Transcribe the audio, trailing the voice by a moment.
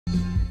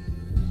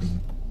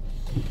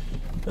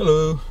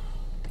Hello.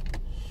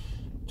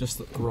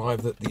 Just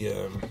arrived at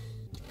the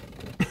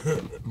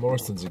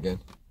Morrison's again,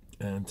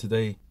 and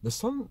today the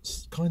sun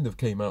kind of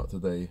came out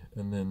today,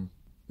 and then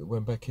it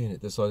went back in.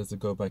 It decided to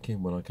go back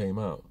in when I came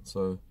out,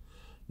 so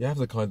you have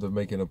to kind of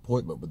make an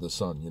appointment with the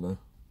sun, you know.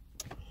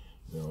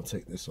 Yeah, I'll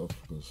take this off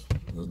because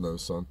there's no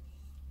sun.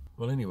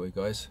 Well, anyway,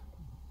 guys,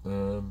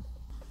 I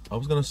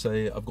was gonna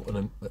say I've got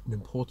an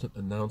important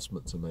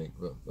announcement to make,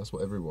 but that's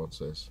what everyone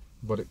says.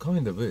 But it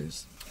kind of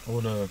is. I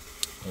want to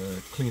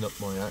clean up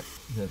my act.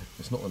 Yeah,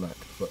 it's not an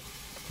act, but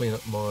clean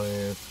up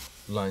my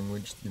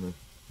language. You know,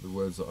 the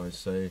words that I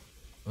say.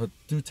 I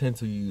do tend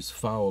to use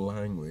foul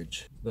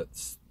language.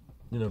 That's,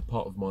 you know,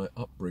 part of my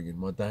upbringing.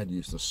 My dad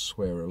used to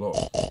swear a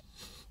lot.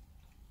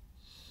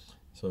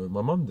 So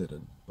my mum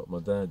didn't, but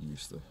my dad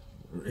used to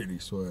really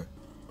swear.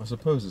 I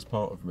suppose it's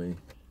part of me.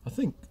 I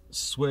think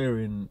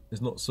swearing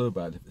is not so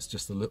bad if it's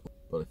just a little,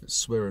 but if it's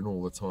swearing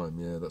all the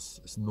time, yeah,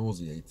 it's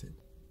nauseating.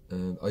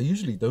 And I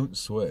usually don't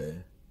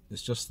swear.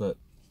 It's just that,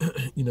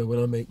 you know,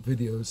 when I make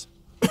videos,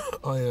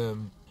 I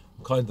am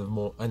kind of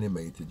more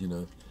animated, you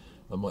know.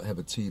 I might have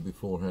a tea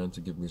beforehand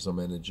to give me some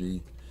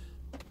energy.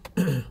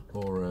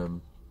 Or,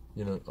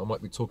 you know, I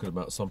might be talking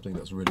about something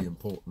that's really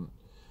important.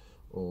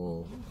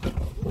 Or,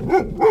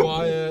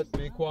 quiet,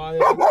 be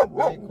quiet,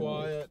 be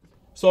quiet.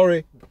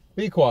 Sorry,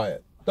 be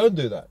quiet. Don't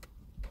do that.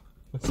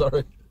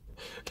 Sorry.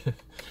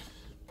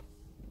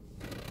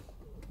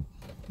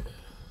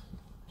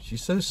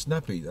 She's so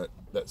snappy,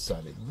 that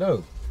Sally.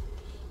 No.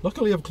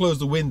 Luckily I've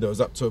closed the windows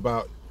up to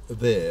about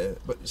there,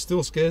 but it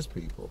still scares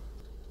people.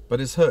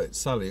 But it's her, it's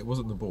Sally, it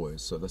wasn't the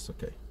boys, so that's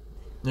okay.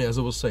 Yeah, as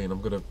I was saying,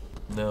 I'm going to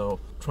now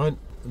try and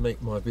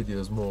make my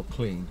videos more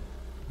clean.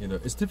 You know,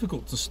 it's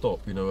difficult to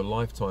stop, you know, a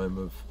lifetime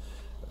of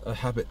a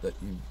habit that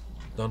you've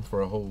done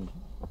for a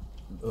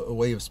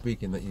way of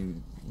speaking that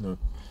you know,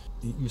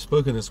 you've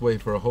spoken this way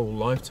for a whole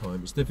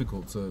lifetime. It's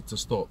difficult to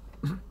stop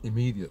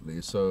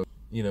immediately. So,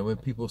 you know, when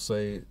people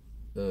say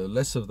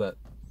less of that,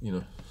 you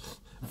know,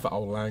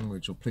 foul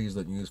language, or please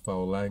don't use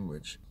foul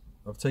language,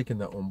 I've taken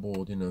that on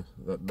board, you know,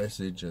 that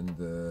message,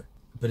 and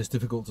but it's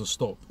difficult to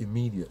stop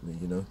immediately,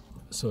 you know.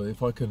 So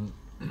if I can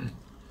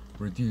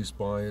reduce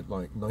by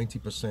like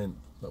 90%,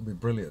 that'd be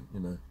brilliant, you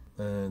know.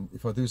 And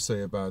if I do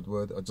say a bad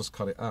word, I just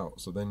cut it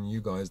out, so then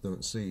you guys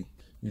don't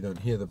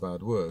hear the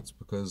bad words,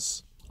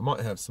 because I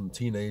might have some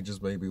teenagers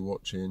maybe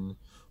watching,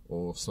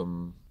 or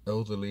some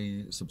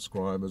elderly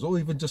subscribers, or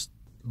even just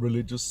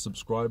religious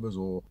subscribers,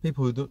 or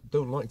people who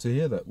don't like to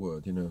hear that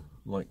word, you know,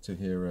 like to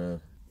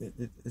hear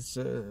it's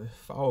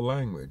foul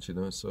language, you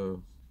know.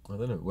 So I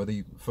don't know whether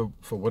you,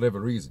 for whatever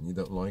reason, you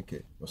don't like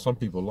it, or some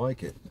people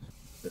like it.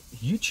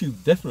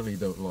 YouTube definitely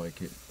don't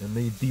like it, and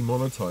they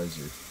demonetize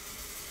you,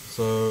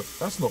 so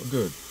that's not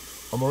good.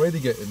 I'm already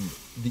getting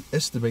the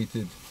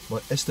estimated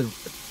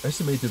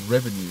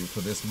revenue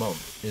for this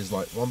month is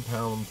like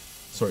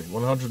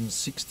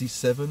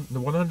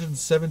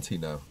 £170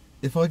 now.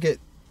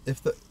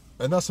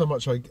 And that's how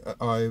much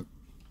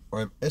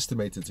I'm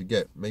estimated to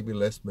get, maybe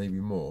less, maybe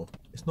more.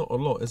 It's not a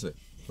lot, is it,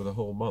 for the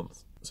whole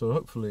month? So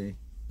hopefully,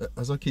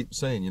 as I keep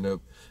saying, you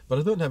know, but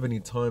I don't have any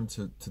time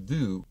to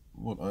do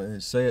what I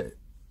say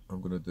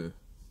I'm gonna do.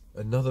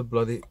 Another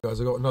bloody,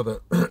 guys, I got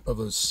another of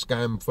those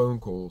scam phone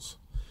calls.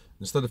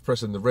 Instead of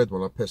pressing the red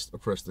one, I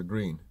pressed the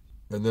green,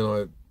 and then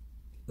I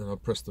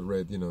pressed the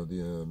red, you know,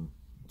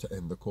 to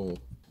end the call.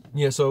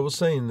 Yeah, so I was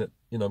saying that,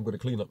 you know, I'm going to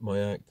clean up my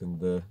act,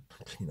 and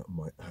clean up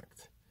my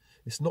act.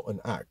 It's not an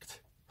act.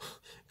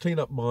 Clean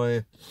up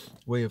my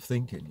way of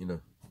thinking, you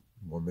know.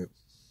 1 minute.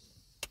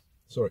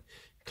 Sorry.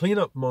 Clean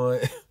up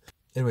my.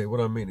 Anyway,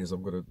 what I mean is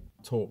I'm going to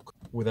talk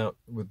with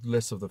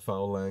less of the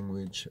foul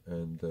language,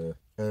 and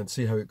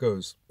see how it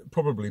goes.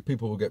 Probably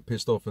people will get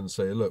pissed off and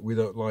say, look, we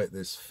don't like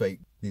these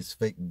fake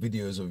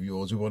videos of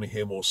yours. We want to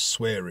hear more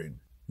swearing.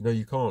 You know,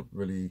 you can't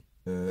really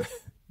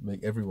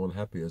make everyone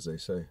happy, as they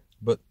say.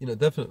 But, you know,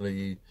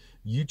 definitely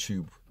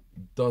YouTube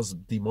does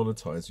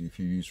demonetize you if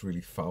you use really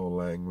foul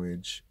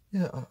language.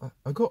 Yeah,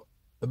 I got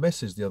a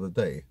message the other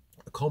day,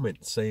 a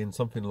comment saying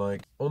something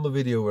like, on the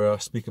video where I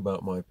speak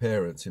about my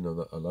parents, you know,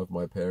 that I love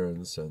my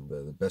parents and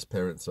they're the best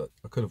parents that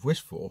I could have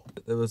wished for.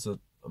 There was I'm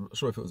not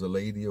sure if it was a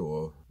lady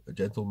or a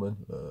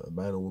gentleman, a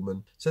man or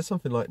woman, said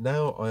something like,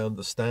 now I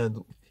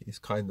understand, he's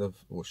kind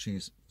of, or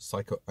she's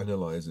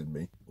psychoanalyzing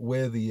me,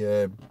 where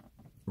the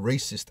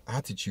racist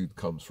attitude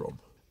comes from.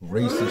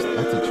 Racist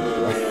attitude,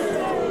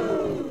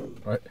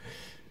 right? Right.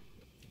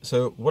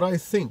 So what I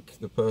think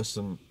the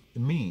person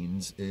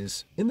means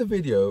is, in the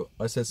video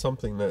I said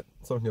something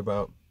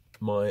about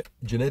my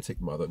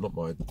genetic mother, not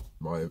my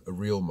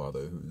real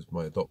mother, who's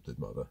my adopted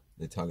mother,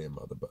 the Italian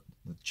mother, but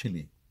the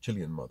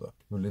Chilean mother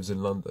who lives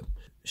in London.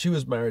 She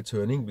was married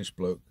to an English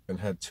bloke and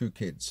had 2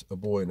 kids, a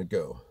boy and a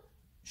girl.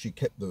 She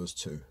kept those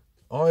 2.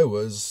 I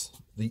was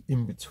the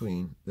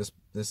in-between, this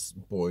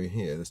boy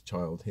here, this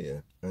child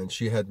here, and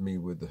she had me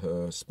with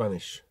her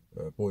Spanish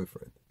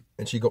boyfriend.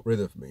 And she got rid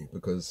of me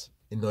because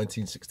in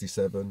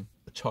 1967,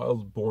 a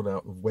child born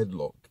out of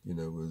wedlock, you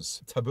know,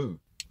 was taboo.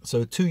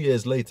 So 2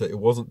 years later, it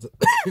wasn't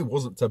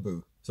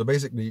taboo. So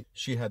basically,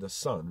 she had a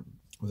son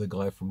with a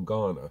guy from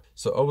Ghana.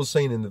 So I was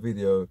saying in the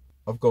video,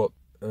 I've got,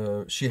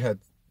 she had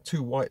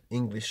 2 white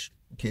English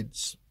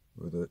kids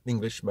with an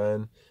English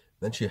man.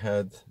 Then she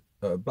had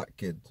a black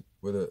kid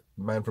with a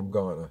man from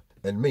Ghana.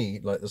 And me,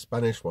 like the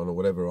Spanish one or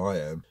whatever I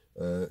am,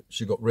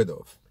 she got rid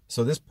of.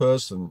 So this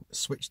person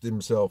switched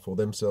himself or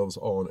themselves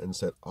on and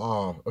said,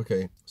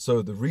 okay,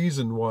 so the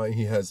reason why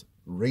he has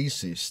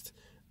racist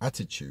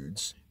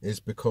attitudes is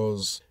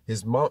because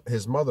his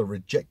mother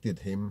rejected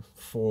him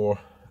for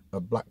a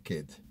black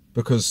kid,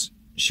 because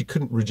she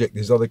couldn't reject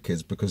his other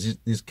kids because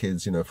these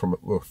kids, you know,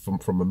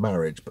 from a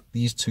marriage, but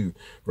these 2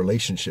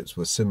 relationships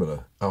were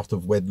similar, out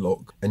of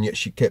wedlock, and yet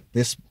she kept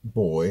this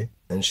boy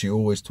and she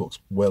always talks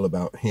well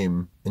about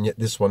him, and yet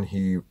this one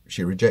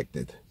she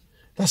rejected.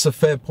 That's a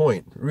fair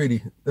point,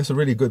 really. That's a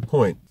really good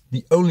point.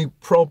 The only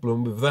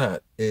problem with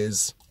that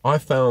is I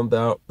found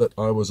out that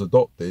I was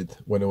adopted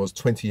when I was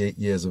 28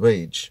 years of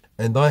age,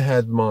 and I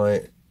had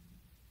my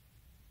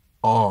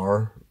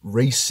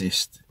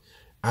racist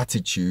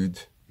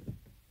attitude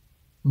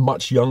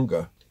much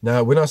younger.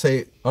 Now, when I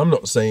say, I'm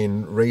not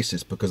saying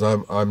racist because I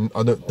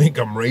don't think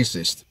I'm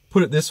racist.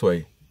 Put it this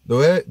way.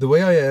 The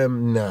way I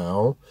am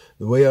now,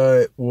 the way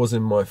I was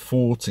in my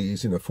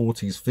 40s,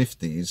 40s,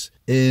 50s,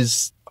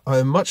 is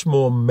I'm much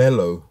more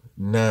mellow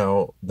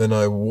now than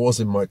I was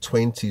in my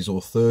 20s or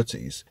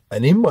 30s.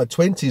 And in my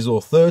 20s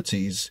or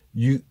 30s,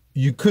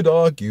 you could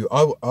argue,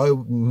 I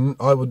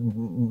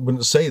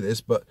wouldn't say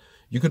this, but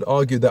you could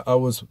argue that I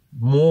was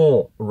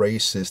more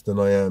racist than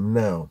I am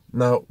now.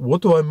 Now,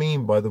 what do I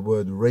mean by the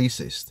word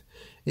racist?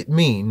 It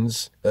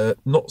means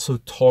not so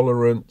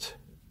tolerant,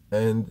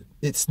 and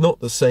it's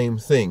not the same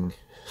thing.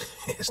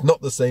 It's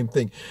not the same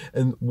thing.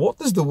 And what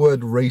does the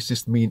word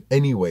racist mean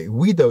anyway?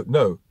 We don't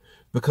know,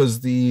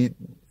 because the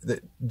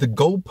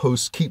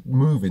goalposts keep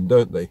moving,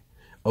 don't they?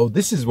 Oh,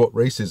 this is what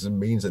racism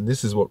means, and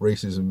this is what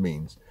racism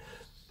means.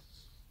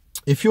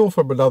 If you're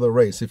from another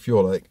race, if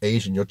you're like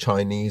Asian, you're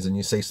Chinese, and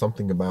you say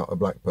something about a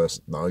black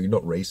person, no, you're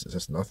not racist,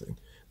 that's nothing.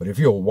 But if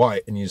you're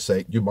white and you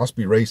say, you must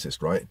be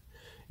racist, right?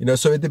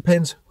 So it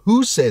depends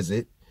who says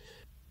it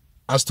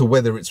as to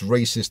whether it's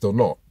racist or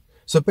not.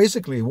 So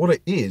basically what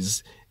it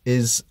is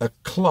a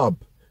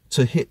club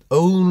to hit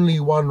only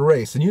one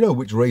race. And you know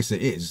which race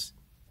it is?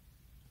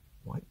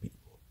 White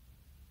people.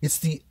 It's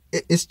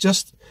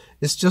just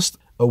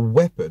a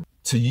weapon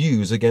to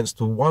use against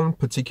one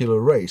particular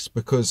race,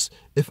 because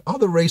if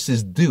other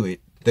races do it,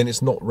 then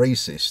it's not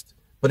racist.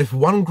 But if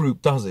one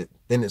group does it,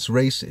 then it's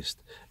racist.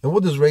 And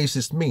what does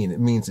racist mean? It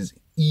means it's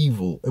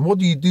evil. And what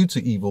do you do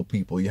to evil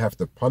people? You have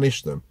to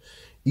punish them,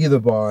 either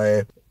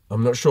by,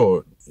 I'm not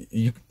sure,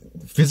 you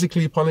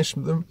physically punish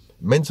them,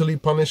 mentally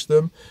punish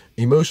them,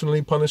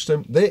 emotionally punish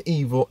them. They're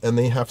evil and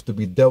they have to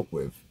be dealt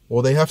with,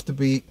 or they have to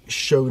be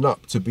shown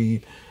up to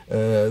be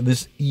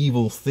this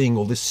evil thing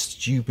or this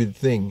stupid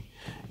thing,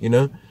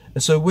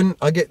 And so when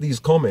I get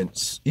these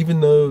comments, even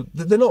though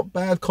they're not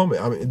bad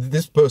comments, I mean,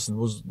 this person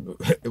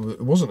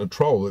it wasn't a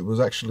troll. It was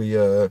actually,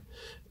 an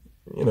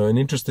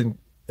interesting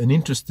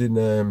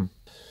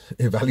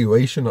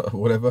evaluation or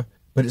whatever.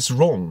 But it's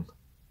wrong,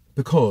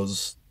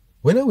 because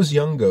when I was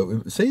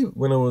younger, say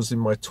when I was in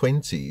my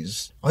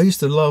 20s, I used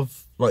to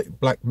love like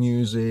black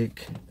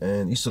music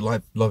and used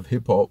to love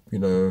hip hop,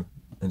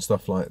 and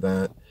stuff like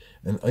that.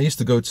 And I used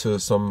to go to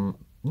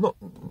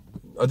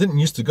I didn't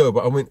used to go,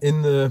 but I went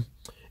in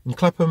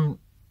Clapham,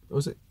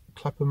 was it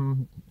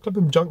Clapham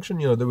Junction?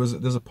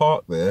 There's a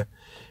park there,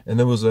 and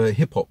there was a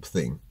hip hop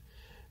thing,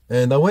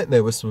 and I went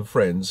there with some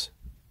friends,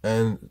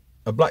 and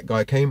a black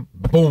guy came,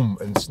 boom,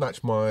 and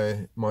snatched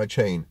my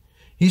chain.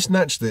 He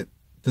snatched it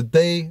the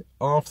day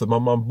after my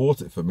mum bought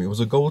it for me. It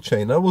was a gold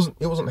chain. It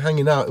wasn't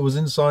hanging out. It was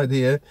inside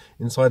here,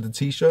 inside the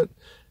t-shirt.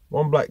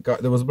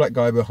 There was a black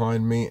guy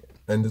behind me,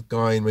 and this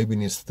guy maybe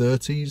in his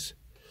 30s,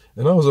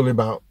 and I was only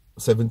about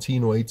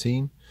 17 or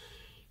 18.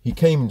 He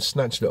came and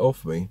snatched it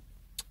off me,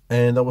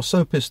 and I was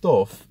so pissed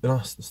off, and I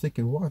was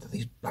thinking, why do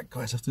these black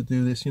guys have to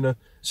do this,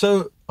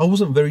 So I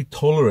wasn't very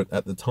tolerant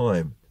at the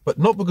time, but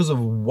not because of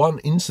one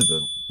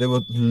incident. There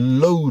were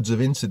loads of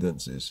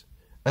incidences,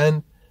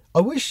 and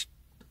I wish,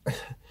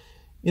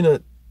 I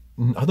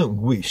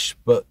don't wish,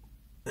 but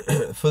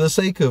for the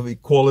sake of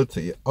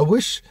equality, I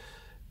wish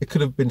it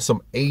could have been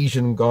some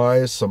Asian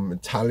guys, some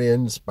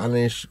Italian,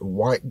 Spanish,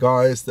 white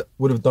guys that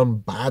would have done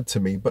bad to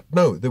me, but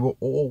no, they were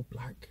all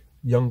black.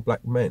 Young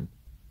black men.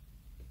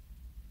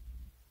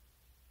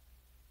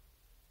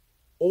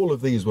 All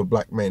of these were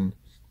black men,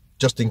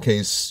 just in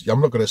case,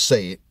 I'm not going to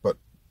say it, but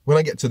when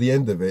I get to the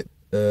end of it,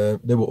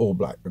 they were all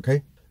black,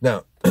 okay?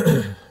 Now,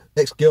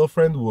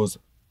 ex-girlfriend was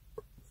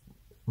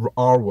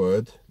R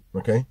word,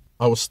 okay?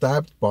 I was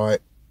stabbed by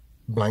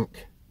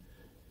blank.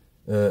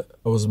 I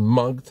was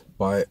mugged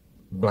by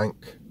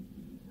blank.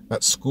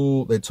 At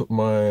school, they took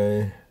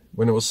when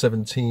I was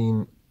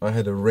 17, I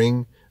had a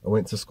ring. I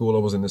went to school, I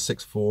was in the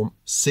 6th form.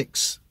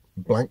 6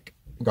 blank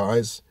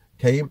guys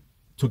came,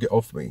 took it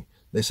off me.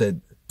 They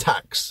said,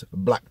 tax,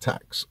 black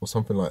tax, or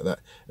something like that.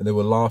 And they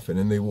were laughing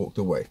and they walked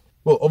away.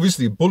 Well,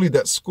 obviously bullied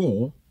at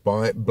school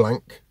by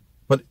blank.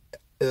 But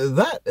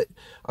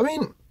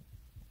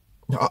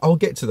I'll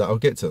get to that. I'll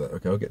get to that.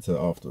 Okay, I'll get to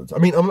that afterwards. I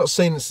mean, I'm not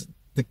saying it's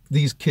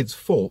these kids'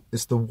 fault.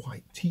 It's the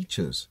white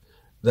teachers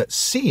that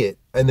see it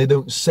and they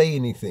don't say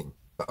anything.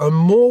 I'm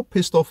more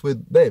pissed off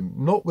with them,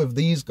 not with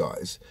these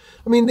guys.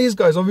 I mean, these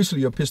guys,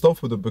 obviously you're pissed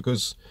off with them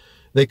because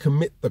they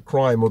commit the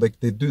crime or they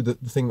do the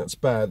thing that's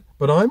bad.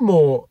 But I'm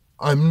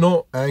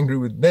not angry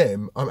with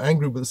them. I'm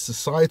angry with the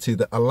society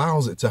that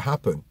allows it to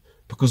happen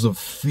because of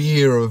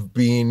fear of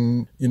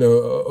being,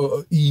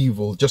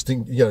 evil, just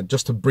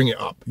to bring it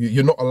up.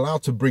 You're not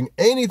allowed to bring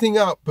anything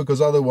up because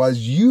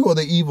otherwise you are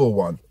the evil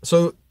one.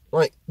 So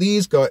like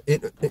these guys,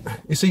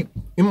 you see,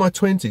 in my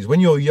 20s, when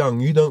you're young,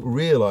 you don't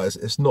realize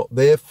it's not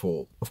their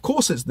fault. Of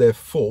course it's their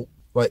fault.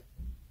 Like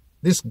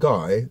this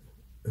guy,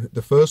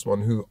 the first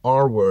one who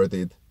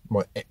R-worded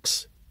my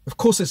ex, of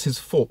course it's his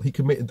fault. He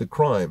committed the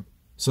crime.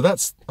 So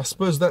I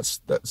suppose that's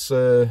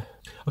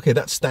okay,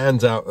 that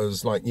stands out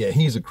as like, yeah,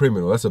 he's a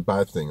criminal. That's a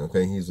bad thing,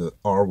 okay? He's a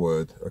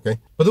R-word, okay?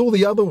 But all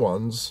the other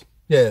ones,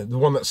 yeah,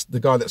 the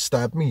guy that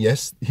stabbed me,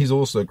 yes, he's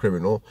also a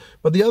criminal.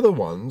 But the other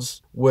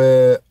ones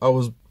where I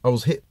was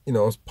hit, I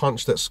was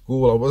punched at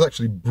school, I was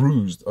actually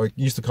bruised. I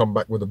used to come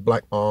back with a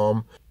black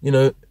arm.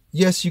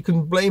 Yes, you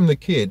can blame the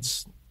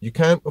kids.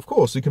 Of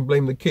course, you can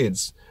blame the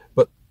kids.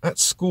 But at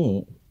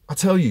school, I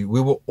tell you,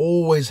 we were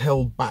always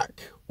held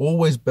back.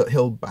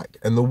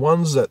 And the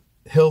ones that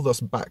held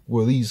us back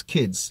were these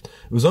kids.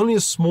 It was only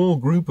a small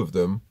group of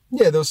them.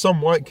 Yeah, there were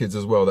some white kids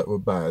as well that were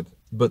bad,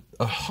 but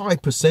a high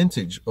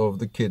percentage of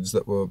the kids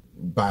that were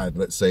bad,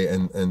 let's say,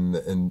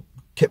 and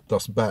kept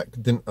us back,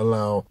 didn't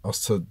allow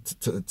us to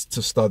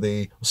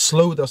study,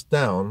 slowed us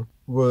down,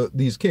 were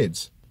these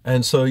kids.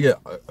 And so, yeah,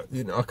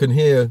 I can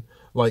hear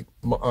like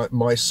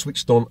my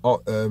switched on, I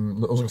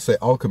was going to say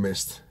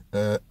alchemist,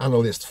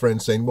 analyst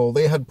friend saying, well,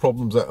 they had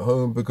problems at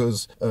home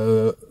because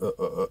God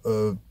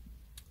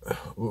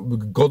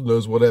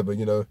knows whatever,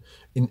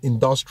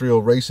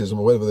 industrial racism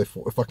or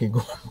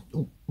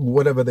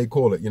whatever they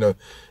call it,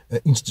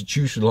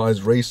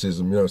 institutionalized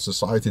racism,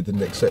 society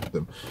didn't accept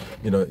them,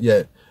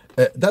 yeah.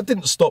 That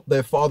didn't stop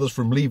their fathers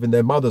from leaving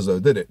their mothers though,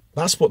 did it?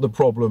 That's what the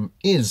problem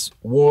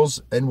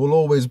was, and will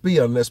always be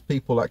unless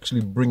people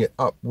actually bring it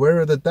up.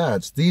 Where are the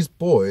dads? These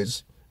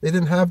boys, they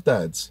didn't have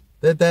dads.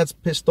 Their dad's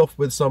pissed off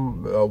with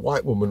some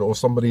white woman or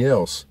somebody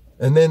else.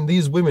 And then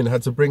these women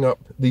had to bring up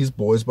these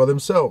boys by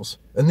themselves.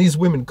 And these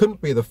women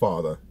couldn't be the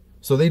father.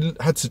 So they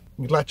had to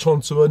latch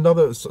on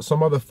to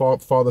some other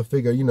father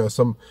figure,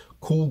 some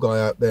cool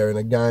guy out there in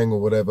a gang or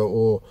whatever,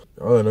 or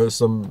I don't know,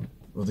 some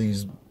of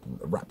these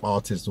rap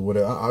artists or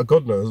whatever,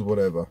 God knows,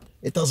 whatever.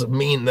 It doesn't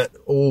mean that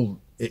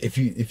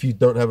if you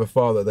don't have a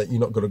father that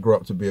you're not going to grow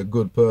up to be a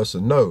good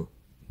person. No,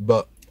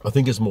 but I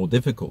think it's more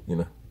difficult,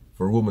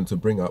 for a woman to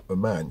bring up a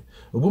man.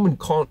 A woman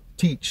can't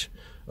teach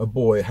a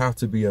boy how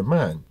to be a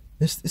man.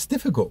 It's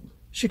difficult.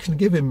 She can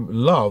give him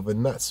love,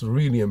 and that's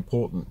really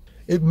important.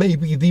 It may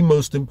be the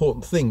most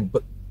important thing,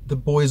 but the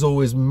boy's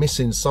always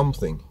missing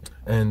something.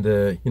 And,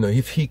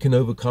 if he can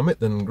overcome it,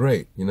 then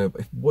great,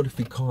 but what if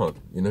he can't,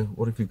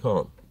 what if he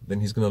can't? Then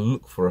he's going to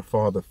look for a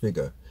father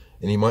figure,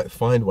 and he might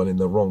find one in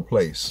the wrong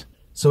place.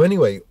 So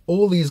anyway,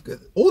 all these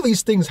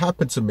things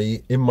happened to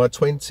me in my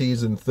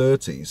 20s and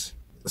 30s.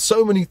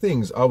 So many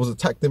things. I was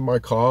attacked in my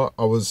car.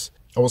 I was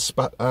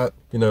spat at,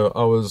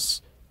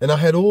 and I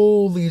had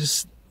all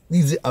these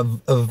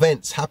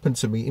events happen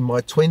to me in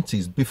my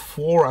 20s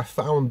before I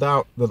found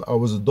out that I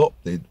was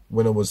adopted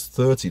when I was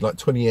 30, like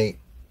 28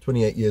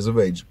 years of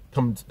age,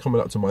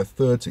 coming up to my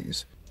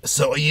 30s.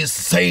 So are you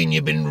saying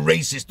you've been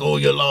racist all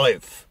your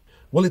life?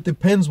 Well, it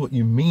depends what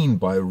you mean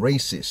by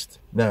racist.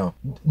 Now,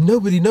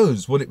 nobody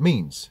knows what it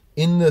means.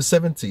 In the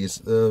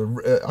 70s,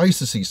 I used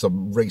to see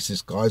some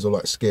racist guys, or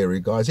like scary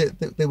guys. They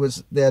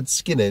had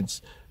skinheads,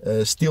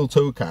 steel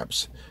toe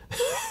caps,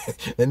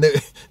 and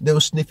they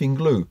were sniffing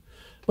glue.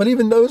 But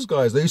even those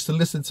guys, they used to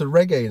listen to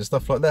reggae and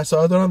stuff like that.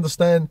 So I don't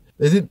understand.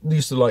 They didn't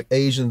used to like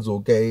Asians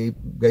or gay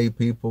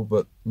people,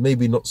 but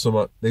maybe not so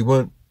much. They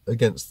weren't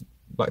against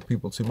black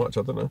people too much.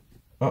 I don't know.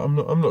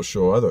 I'm not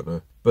sure. I don't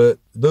know. But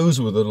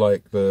those were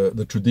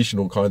the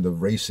traditional kind of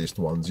racist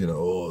ones,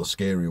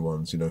 scary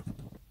ones,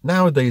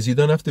 Nowadays, you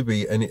don't have to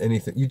be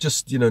anything. You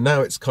just,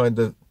 now it's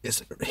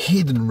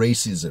hidden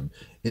racism.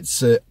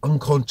 It's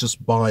unconscious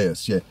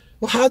bias. Yeah.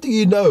 Well, how do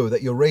you know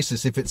that you're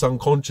racist if it's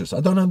unconscious? I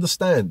don't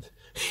understand.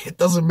 It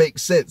doesn't make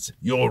sense.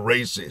 You're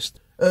racist.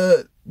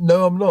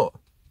 No, I'm not.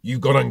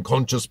 You've got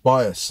unconscious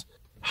bias.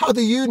 How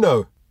do you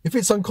know? If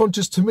it's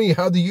unconscious to me,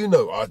 how do you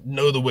know? I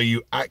know the way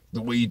you act,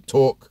 the way you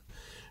talk.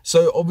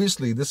 So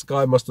obviously this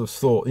guy must have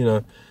thought,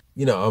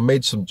 I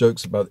made some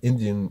jokes about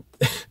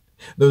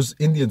those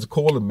Indians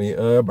calling me,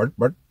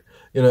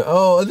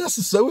 oh,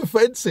 that's so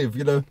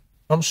offensive,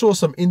 I'm sure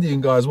some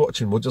Indian guys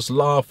watching will just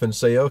laugh and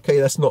say, okay,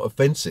 that's not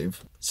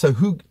offensive. So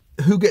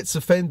who gets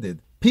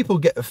offended? People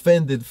get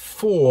offended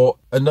for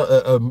a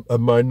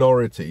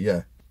minority,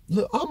 yeah.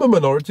 Look, I'm a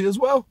minority as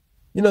well.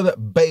 You know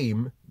that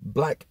BAME,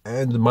 black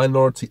and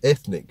minority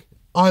ethnic.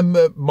 I'm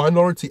a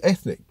minority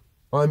ethnic.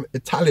 I'm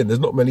Italian. There's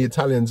not many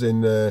Italians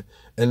and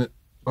I'm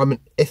an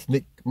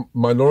ethnic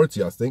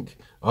minority, I think.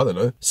 I don't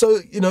know. So,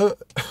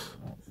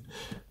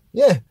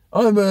 yeah,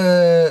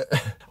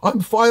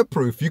 I'm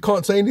fireproof. You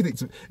can't say anything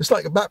to me. It's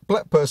like a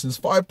black person's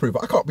fireproof.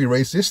 I can't be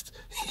racist.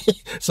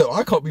 So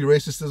I can't be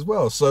racist as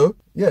well. So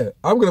yeah,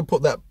 I'm going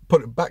to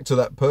put it back to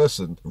that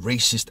person.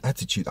 Racist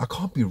attitude. I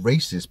can't be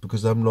racist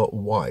because I'm not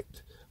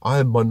white. I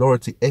am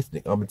minority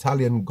ethnic. I'm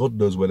Italian, God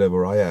knows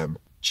whatever I am,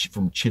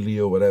 from Chile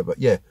or whatever.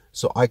 Yeah,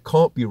 so I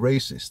can't be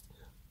racist.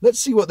 Let's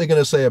see what they're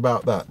going to say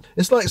about that.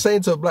 It's like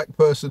saying to a black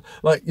person,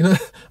 like, you know,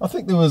 I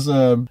think there was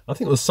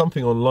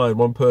something online.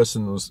 One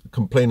person was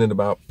complaining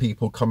about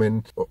people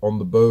coming on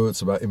the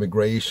boats, about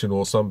immigration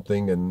or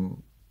something,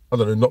 and I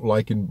don't know, not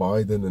liking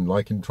Biden and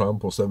liking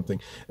Trump or something.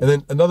 And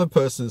then another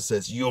person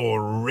says, you're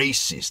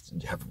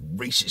racist. You have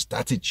racist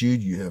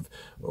attitude. You have,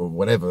 or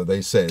whatever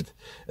they said.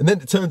 And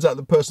then it turns out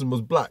the person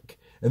was black.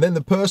 And then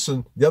the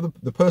person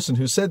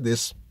who said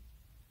this,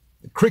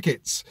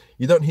 crickets.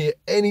 You don't hear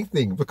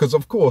anything because,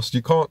 of course,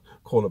 you can't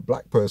call a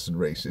black person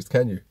racist,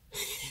 can you?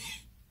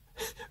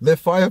 They're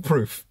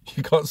fireproof.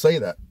 You can't say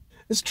that.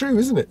 It's true,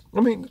 isn't it?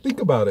 I mean,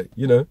 think about it,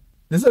 you know.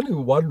 There's only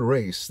one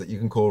race that you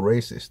can call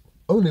racist.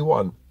 Only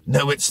one.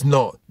 No, it's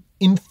not.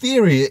 In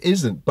theory, it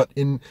isn't. But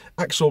in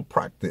actual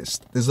practice,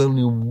 there's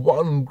only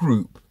one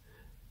group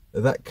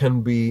that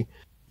can be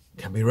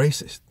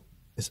racist.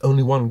 It's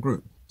only one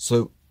group.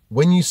 So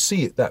when you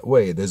see it that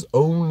way, there's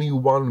only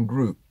one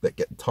group that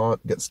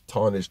gets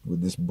tarnished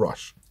with this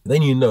brush.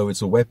 Then you know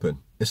it's a weapon.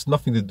 It's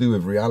nothing to do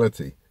with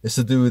reality. It's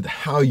to do with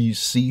how you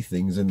see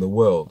things in the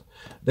world.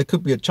 There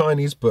could be a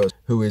Chinese person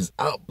who is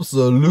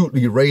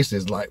absolutely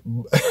racist, like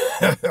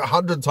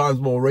 100 times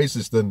more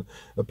racist than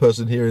a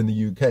person here in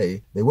the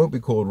UK. They won't be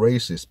called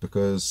racist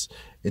because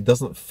it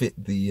doesn't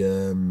fit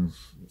the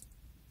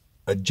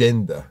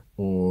agenda,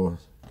 or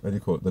what do you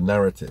call it, the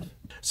narrative.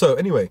 So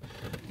anyway,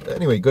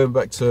 going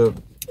back to,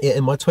 yeah,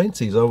 in my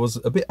 20s, I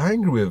was a bit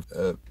angry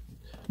with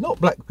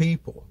not black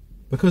people,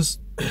 because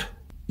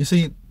you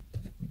see,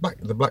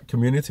 the black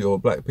community or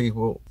black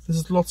people,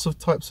 there's lots of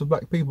types of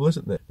black people,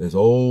 isn't there? There's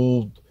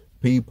old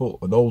people,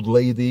 an old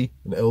lady,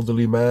 an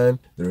elderly man.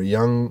 There are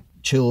young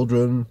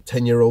children,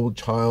 10-year-old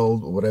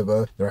child or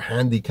whatever. There are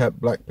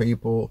handicapped black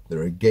people.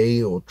 There are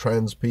gay or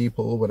trans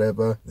people or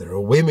whatever. There are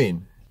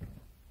women.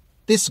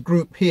 This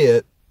group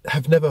here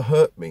have never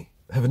hurt me,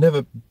 have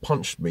never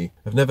punched me,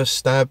 have never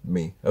stabbed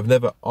me, have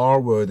never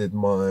R-worded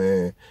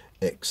my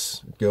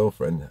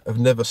ex-girlfriend, have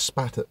never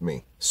spat at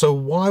me. So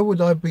why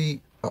would I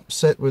be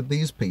upset with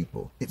these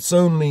people? It's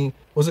only,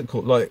 what's it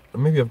called, like,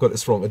 maybe I've got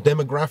this wrong, a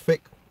demographic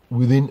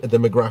within a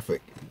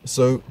demographic.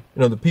 So, you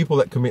know, the people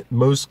that commit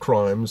most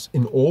crimes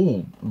in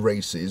all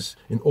races,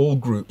 in all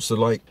groups, are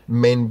like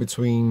men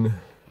between,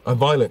 a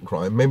violent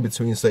crime, men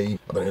between, say,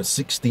 I don't know,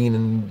 16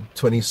 and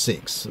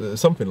 26,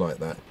 something like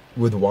that,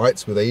 with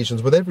whites, with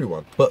Asians, with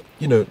everyone. But,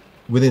 you know,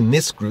 within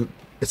this group,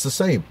 it's the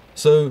same.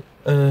 So,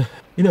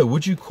 you know,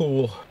 would you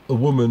call a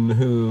woman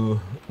who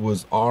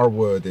was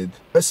R-worded,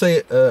 let's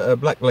say a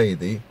black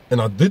lady,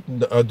 and I do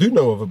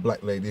know of a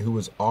black lady who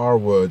was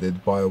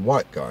R-worded by a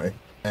white guy,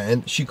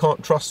 and she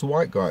can't trust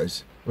white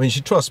guys. I mean,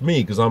 she trusts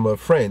me because I'm her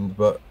friend,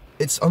 but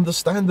it's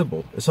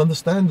understandable. It's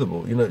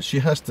understandable. You know, she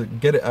has to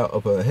get it out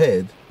of her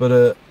head.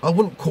 But I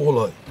wouldn't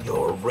call her,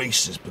 you're a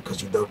racist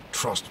because you don't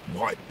trust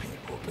white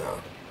people. No,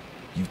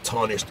 you've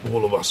tarnished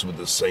all of us with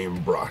the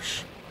same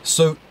brush.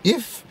 So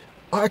if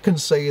I can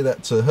say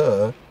that to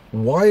her,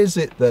 why is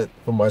it that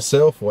for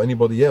myself or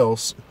anybody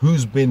else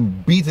who's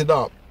been beaten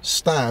up,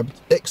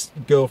 stabbed,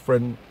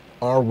 ex-girlfriend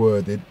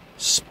R-worded,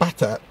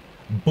 spat at,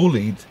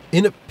 bullied,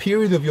 in a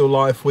period of your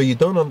life where you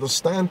don't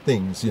understand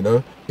things, you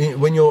know,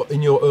 when you're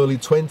in your early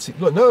 20s,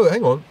 look, no,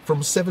 hang on,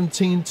 from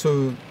 17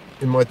 to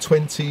in my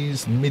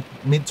 20s, mid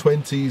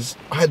 20s,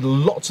 I had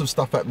lots of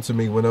stuff happen to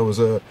me when I was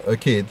a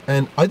kid,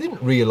 and I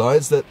didn't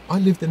realize that I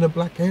lived in a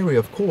black area.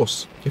 Of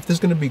course, if there's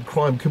going to be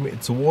crime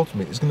committed towards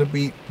me, it's going to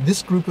be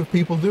this group of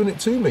people doing it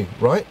to me,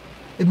 right?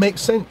 It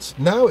makes sense.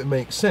 Now it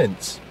makes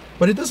sense,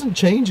 but it doesn't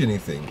change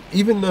anything.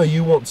 Even though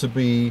you want to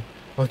be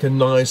like a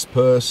nice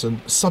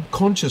person,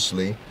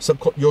 subconsciously,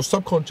 your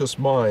subconscious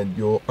mind,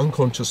 your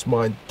unconscious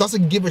mind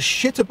doesn't give a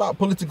shit about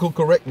political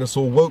correctness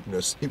or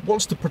wokeness. It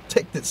wants to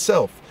protect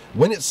itself.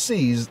 When it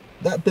sees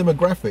that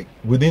demographic,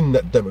 within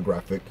that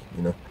demographic,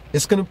 you know,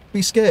 it's going to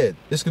be scared.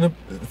 It's going to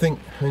think,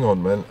 hang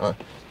on, man,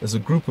 there's a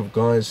group of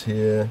guys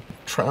here,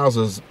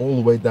 trousers all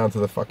the way down to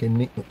the fucking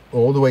knee,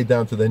 all the way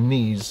down to their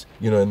knees,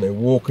 you know, and they're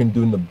walking,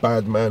 doing the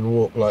bad man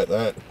walk like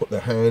that, put their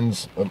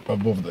hands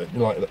above the,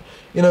 like that.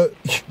 You know,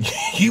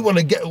 you want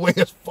to get away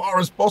as far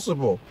as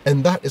possible.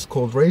 And that is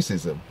called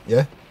racism,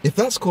 yeah? If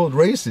that's called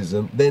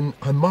racism, then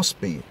I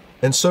must be.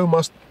 And so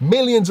must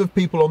millions of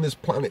people on this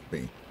planet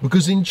be.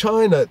 Because in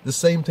China, the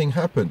same thing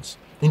happens.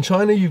 In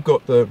China, you've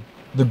got the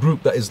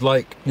group that is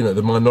like, you know,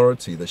 the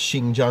minority, the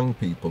Xinjiang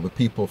people, the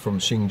people from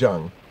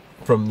Xinjiang,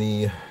 from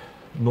the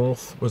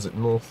northwest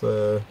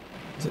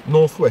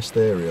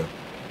area.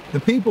 The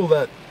people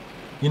that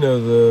you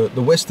know,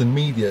 the Western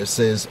media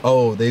says,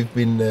 oh, they've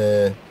been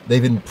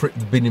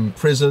in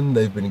prison,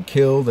 they've been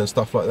killed and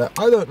stuff like that.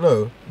 I don't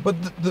know, but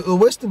the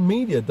Western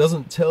media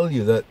doesn't tell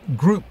you that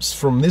groups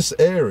from this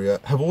area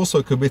have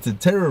also committed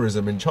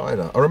terrorism in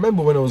China. I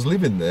remember when I was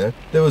living there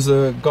was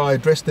a guy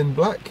dressed in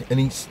black, and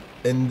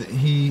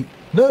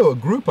a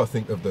group, I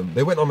think, of them.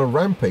 They went on a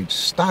rampage,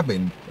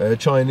 stabbing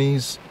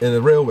Chinese in a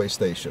railway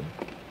station.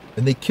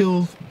 And they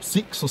killed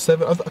 6 or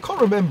 7, I can't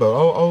remember,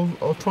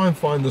 I'll try and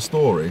find the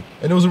story.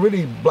 And it was a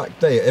really black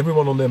day.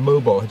 Everyone on their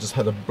mobile had just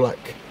had a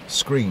black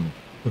screen,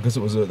 because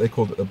it was they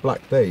called it a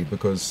black day,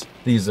 because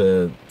these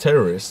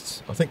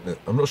terrorists,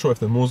 I'm not sure if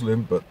they're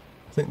Muslim, but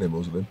I think they're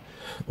Muslim.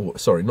 Or,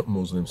 sorry, not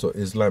Muslim, so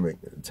Islamic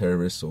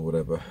terrorists or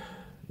whatever.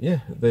 Yeah,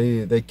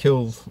 they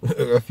killed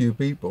a few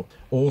people.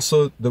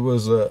 Also, there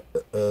was a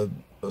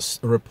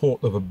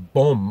report of a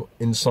bomb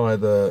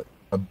inside a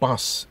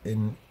bus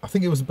in, I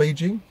think it was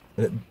Beijing,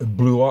 and it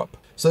blew up.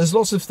 So there's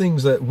lots of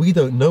things that we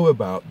don't know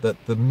about, that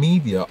the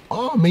media,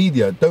 our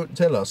media, don't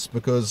tell us,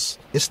 because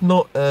it's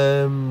not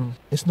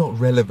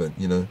relevant,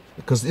 you know.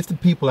 Because if the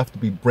people have to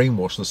be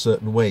brainwashed a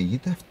certain way,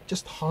 you'd have to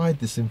just hide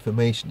this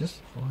information,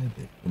 just hide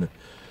it, you know.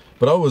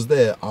 But I was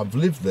there, I've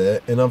lived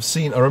there, and I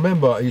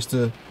remember I used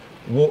to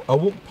I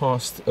walked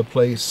past a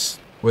place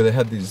where they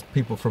had these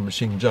people from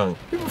Xinjiang.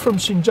 People from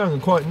Xinjiang are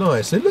quite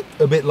nice. They look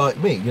a bit like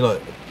me, you know,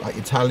 like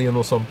Italian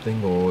or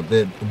something, or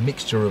they're a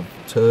mixture of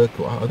Turk,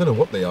 or I don't know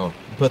what they are.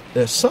 But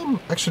some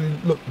actually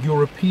look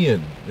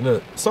European, you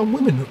know. Some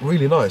women look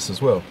really nice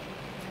as well.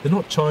 They're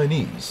not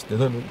Chinese. They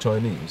don't look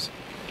Chinese.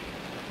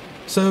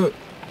 So,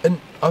 and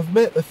I've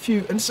met a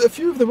few, and a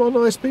few of them are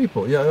nice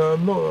people. Yeah,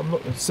 I'm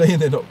not saying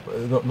they're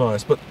not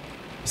nice, but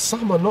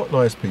some are not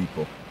nice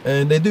people,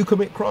 and they do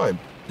commit crime.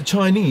 The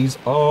Chinese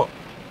are,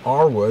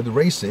 our word,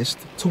 racist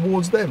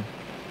towards them.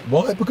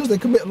 Why? Because they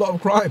commit a lot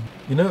of crime,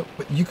 you know.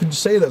 But you can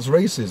say that's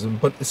racism,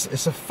 but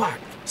it's a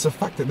fact. It's a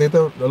fact that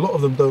a lot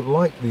of them don't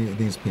like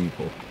these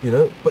people, you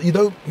know. But you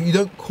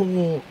don't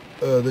call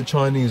the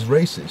Chinese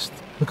racist,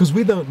 because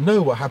we don't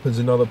know what happens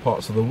in other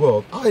parts of the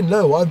world. I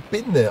know, I've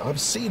been there, I've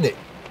seen it.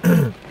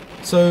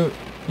 So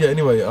yeah,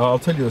 anyway, I'll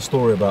tell you a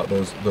story about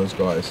those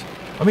guys.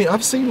 I mean,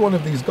 I've seen one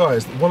of these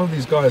guys,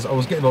 I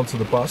was getting onto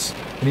the bus,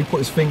 and he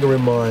put his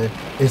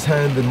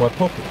hand in my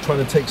pocket,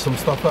 trying to take some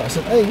stuff out. I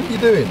said, hey, what are you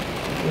doing?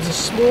 He was a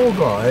small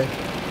guy,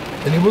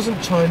 and he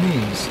wasn't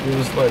Chinese, he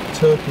was like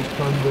Turkish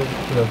kind of,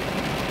 you know.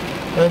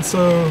 And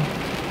so,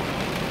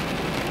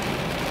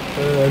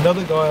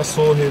 another guy, I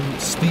saw him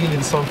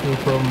stealing something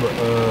from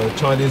a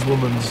Chinese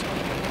woman's,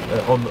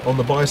 on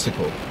the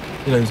bicycle.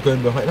 You know, he was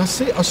going behind, I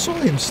saw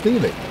him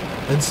steal it.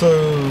 And so,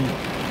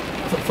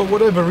 for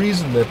whatever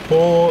reason, they're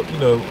poor, you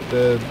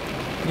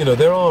know,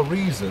 there are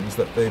reasons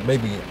that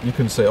maybe you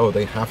can say, oh,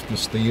 they have to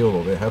steal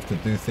or they have to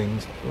do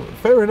things.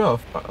 Fair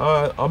enough.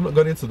 I'm not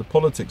going into the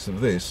politics of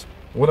this.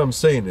 What I'm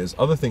saying is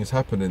other things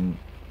happen in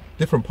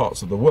different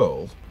parts of the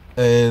world,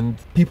 and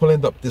people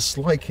end up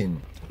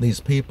disliking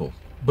these people.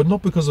 But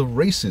not because of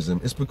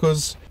racism. It's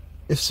because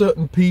if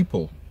certain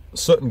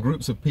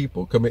groups of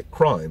people commit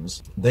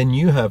crimes, then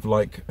you have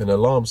like an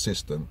alarm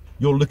system.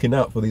 You're looking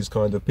out for these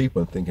kind of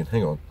people and thinking,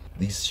 hang on,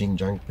 these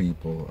Xinjiang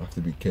people have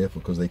to be careful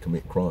because they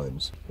commit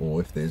crimes.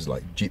 Or if there's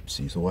like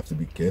gypsies, I have to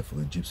be careful,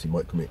 the gypsy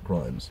might commit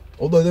crimes.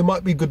 Although there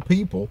might be good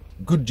people,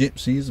 good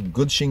gypsies,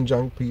 good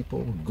Xinjiang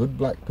people, good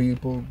black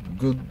people,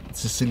 good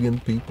Sicilian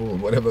people, or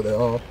whatever they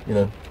are, you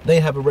know, they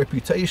have a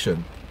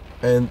reputation,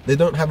 and they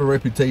don't have a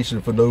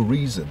reputation for no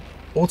reason.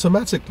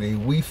 Automatically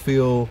we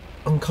feel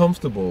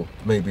uncomfortable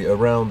maybe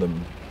around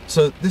them.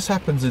 So this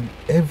happens in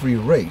every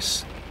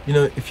race. You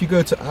know, if you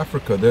go to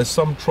Africa, there's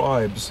some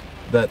tribes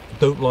that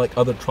don't like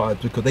other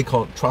tribes because they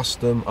can't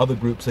trust them. Other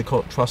groups, they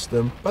can't trust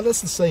them. But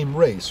that's the same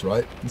race,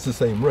 right? It's the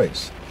same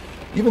race.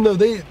 Even though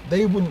they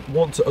wouldn't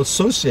want to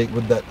associate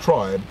with that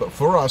tribe, but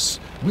for us,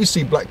 we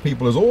see black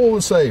people as all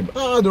the same.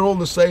 They're all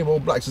the same,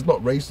 all blacks. It's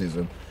not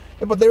racism.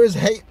 Yeah, but there is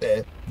hate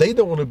there. They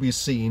don't want to be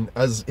seen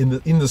as in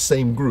the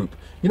same group.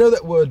 You know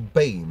that word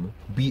BAME,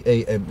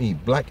 B-A-M-E,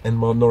 black and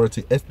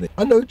minority ethnic.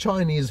 I know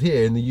Chinese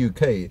here in the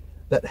UK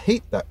that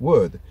hate that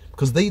word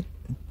because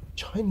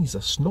Chinese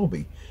are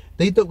snobby.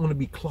 They don't want to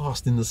be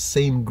classed in the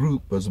same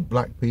group as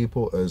black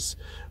people, as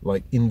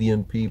like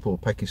Indian people,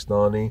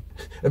 Pakistani.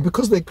 And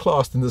because they're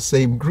classed in the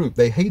same group,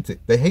 they hate it.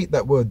 They hate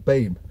that word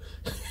BAME.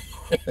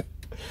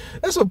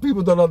 That's what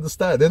people don't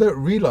understand. They don't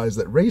realize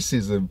that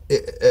racism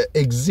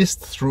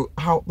exists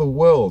throughout the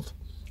world.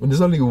 And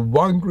there's only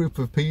one group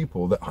of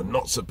people that are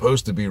not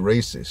supposed to be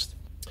racist.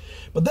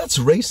 But that's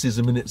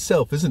racism in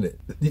itself, isn't it?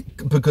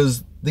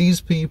 Because these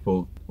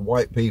people,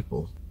 white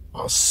people,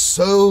 are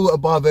so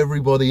above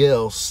everybody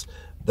else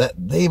that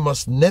they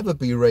must never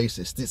be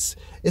racist.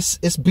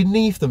 It's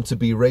beneath them to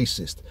be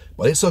racist,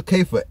 but it's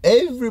okay for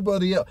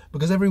everybody else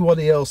because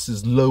everybody else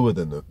is lower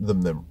than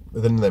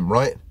them,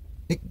 right?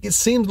 It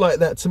seems like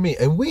that to me,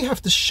 and we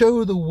have to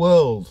show the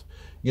world,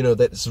 you know,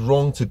 that it's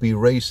wrong to be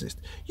racist.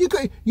 You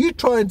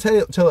try and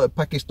tell a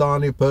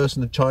Pakistani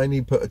person, a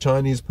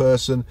Chinese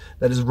person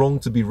that it's wrong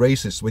to be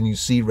racist when you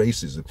see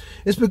racism.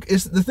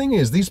 The thing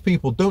is, these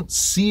people don't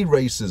see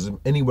racism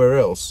anywhere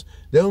else.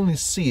 They only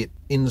see it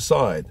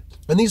inside.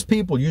 And these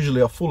people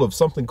usually are full of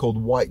something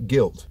called white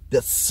guilt.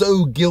 They're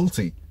so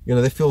guilty. You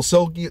know, they feel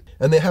so guilty,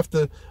 and they have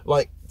to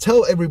like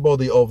tell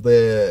everybody of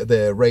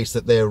their race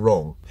that they're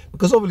wrong,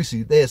 because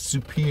obviously they're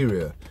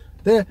superior.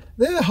 They're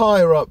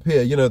higher up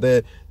here. You know,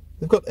 they've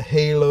got a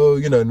halo,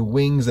 you know, and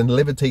wings and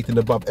levitating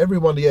above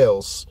everybody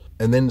else,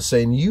 and then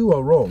saying you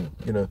are wrong.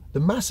 You know, the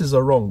masses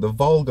are wrong. The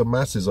vulgar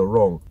masses are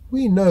wrong.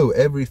 We know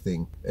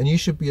everything, and you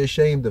should be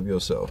ashamed of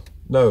yourself.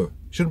 No, you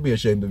shouldn't be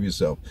ashamed of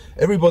yourself.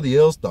 Everybody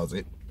else does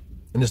it,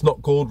 and it's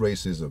not called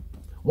racism.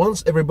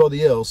 Once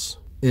everybody else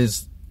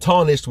is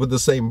tarnished with the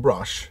same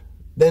brush,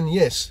 then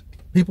yes,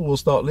 people will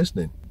start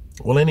listening.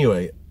 Well,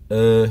 anyway,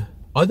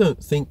 I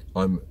don't think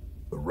I'm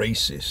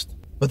racist,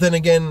 but then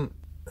again,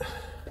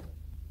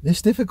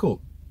 it's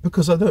difficult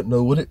because I don't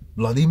know what it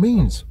bloody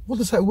means. What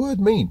does that word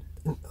mean?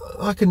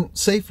 I can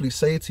safely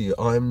say to you,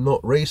 I'm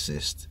not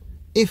racist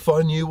if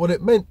I knew what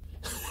it meant.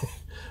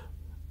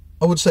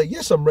 I would say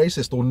yes, I'm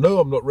racist, or no,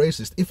 I'm not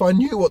racist if I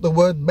knew what the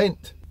word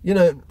meant. You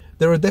know,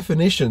 there are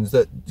definitions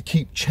that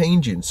keep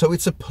changing, so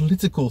it's a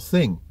political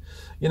thing.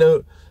 You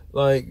know,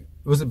 like,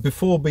 was it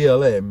before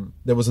BLM,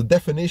 there was a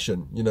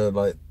definition, you know,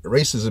 like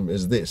racism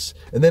is this.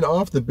 And then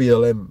after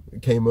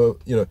BLM came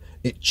out, you know,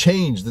 it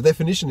changed. The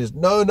definition is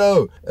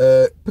no,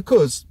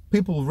 because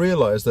people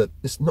realize that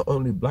it's not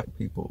only black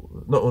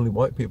people, not only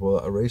white people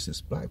that are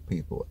racist, black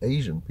people,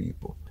 Asian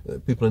people,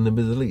 people in the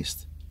Middle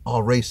East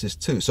are racist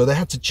too. So they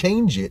had to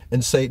change it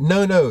and say,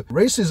 no,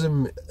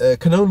 racism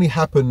can only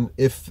happen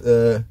if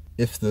the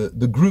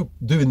group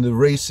doing the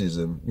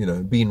racism, you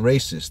know, being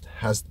racist,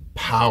 has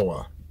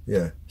power.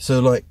 Yeah.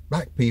 So like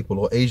black people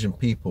or Asian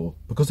people,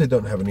 because they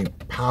don't have any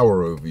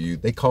power over you,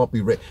 they can't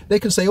be they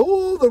can say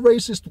all the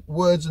racist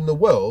words in the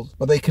world,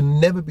 but they can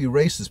never be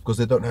racist because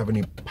they don't have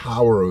any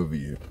power over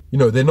you. You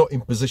know, they're not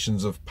in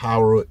positions of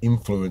power or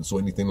influence or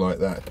anything like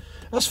that.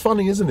 That's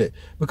funny, isn't it?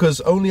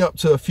 Because only up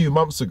to a few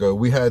months ago,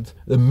 we had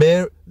the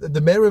mayor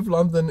of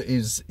London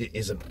is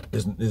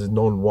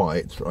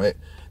non-white, right?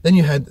 Then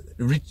you had,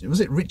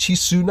 was it Richard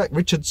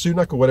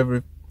Sunak or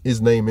whatever his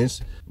name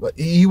is.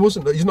 He's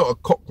not a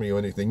Cockney or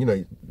anything, you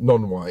know,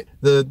 non-white.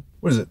 The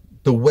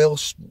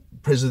Welsh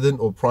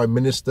president or prime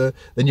minister.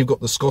 Then you've got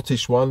the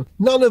Scottish one.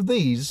 None of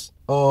these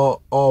are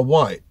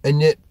white,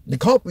 and yet they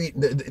can't be.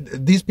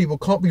 These people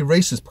can't be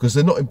racist because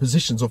they're not in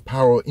positions of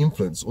power or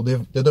influence, or they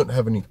don't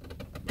have any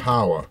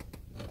power.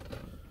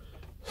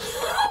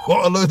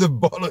 What a load of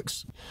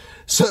bollocks!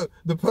 So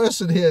the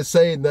person here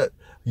saying that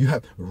you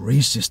have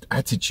racist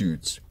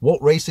attitudes.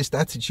 What racist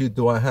attitude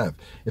do I have?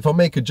 If I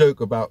make a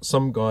joke about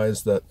some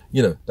guys that,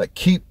 you know, that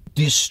keep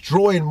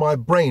destroying my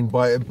brain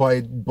sir,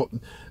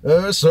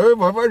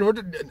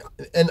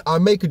 and I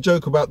make a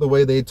joke about the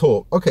way they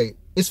talk. Okay,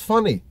 it's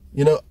funny.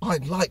 You know, I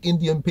like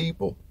Indian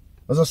people.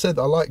 As I said,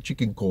 I like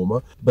chicken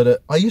korma,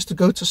 but I used to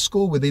go to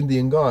school with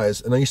Indian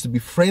guys, and I used to be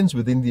friends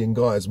with Indian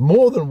guys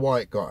more than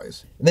white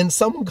guys. And then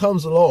someone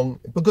comes along,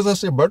 because I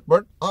say, but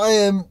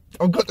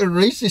I've got a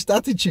racist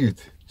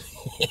attitude.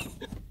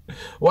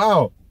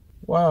 Wow.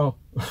 Well,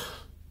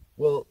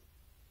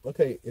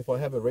 okay, if I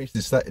have a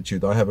racist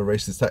attitude, I have a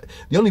racist attitude.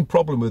 The only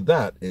problem with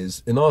that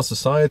is, in our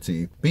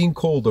society, being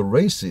called a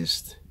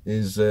racist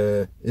is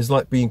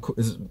like being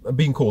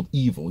called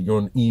evil. You're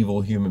an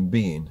evil human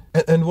being.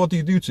 And what do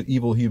you do to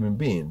evil human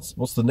beings?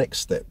 What's the next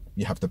step?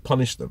 You have to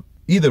punish them.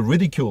 Either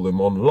ridicule them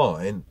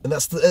online, and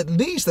that's at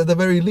the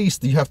very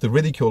least, you have to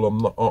ridicule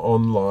them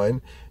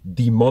online,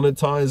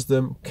 demonetize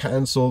them,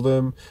 cancel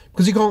them,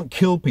 because you can't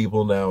kill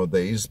people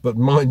nowadays. But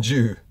mind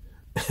you,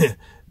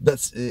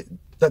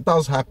 that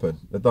does happen.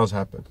 That does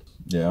happen.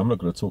 Yeah, I'm not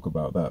going to talk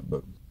about that,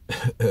 but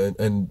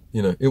and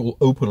you know, it will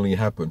openly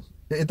happen.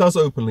 It does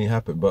openly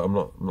happen, but I'm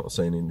not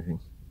saying anything.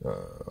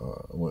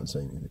 I won't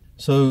say anything.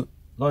 So,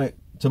 like,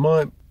 to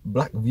my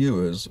black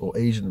viewers or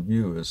Asian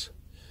viewers,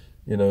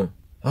 you know,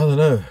 I don't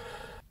know,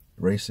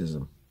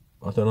 racism.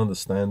 I don't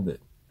understand it.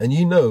 And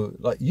you know,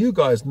 like, you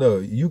guys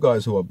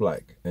who are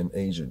black and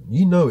Asian,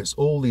 you know, it's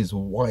all these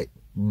white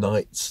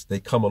knights. They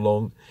come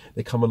along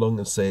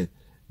and say,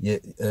 yeah,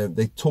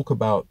 they talk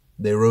about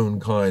their own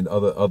kind,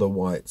 other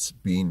whites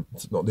being,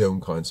 not their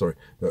own kind, sorry,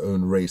 their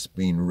own race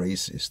being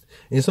racist.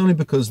 And it's only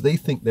because they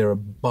think they're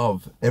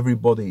above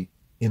everybody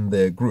in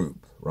their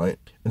group, right?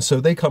 And so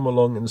they come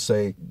along and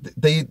say,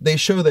 they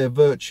show their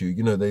virtue,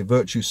 you know, their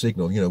virtue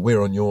signal, you know,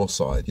 we're on your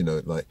side, you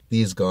know, like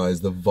these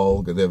guys, they're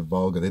vulgar, they're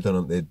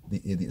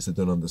the idiots that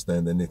don't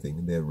understand anything,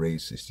 and they're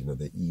racist, you know,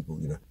 they're evil,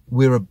 you know.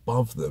 We're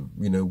above them,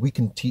 you know, we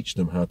can teach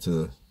them how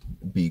to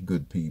be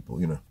good people,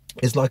 you know.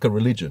 It's like a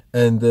religion,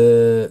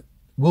 and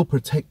will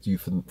protect you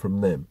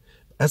from them.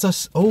 As I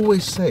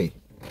always say,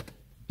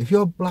 if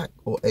you're black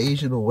or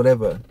Asian or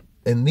whatever,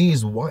 and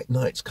these white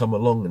knights come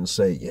along and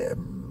say, yeah,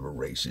 I'm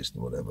racist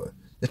and whatever,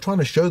 they're trying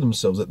to show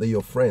themselves that they're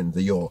your friend,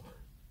 they're your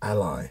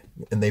ally,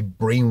 and they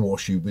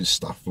brainwash you with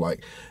stuff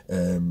like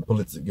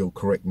political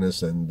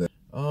correctness and the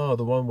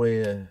one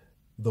where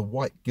the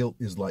white guilt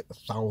is like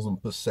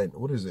 1,000%.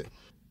 What is it?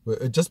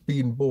 But just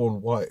being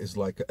born white is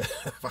like a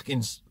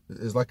fucking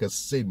is like a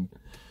sin.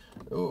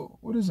 Oh,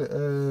 what is it?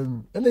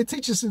 And they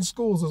teach us in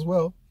schools as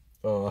well.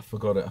 Oh, I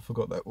forgot it. I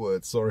forgot that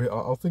word. Sorry,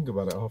 I'll think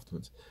about it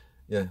afterwards.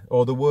 Yeah.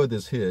 Oh, the word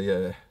is here.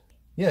 Yeah.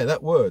 Yeah,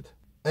 that word.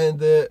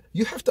 And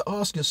you have to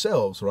ask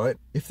yourselves, right?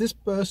 If this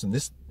person,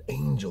 this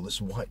angel,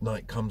 this white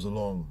knight comes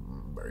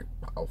along, very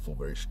powerful,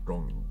 very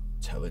strong,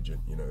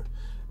 intelligent, you know,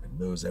 and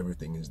knows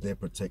everything, is there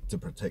to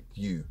protect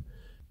you.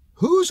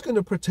 Who's going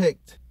to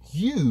protect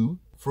you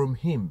from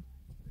him?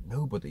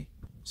 Nobody.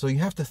 So you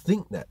have to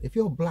think that if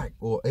you're black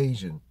or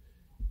Asian,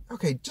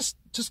 okay, just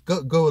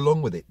go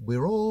along with it.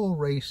 We're all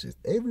racist.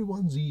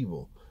 Everyone's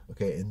evil.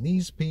 Okay, and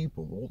these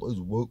people, all those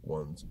woke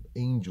ones,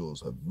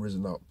 angels, have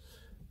risen up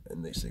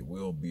and they say,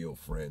 we'll be your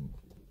friend.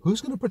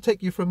 Who's going to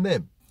protect you from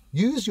them?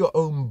 Use your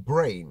own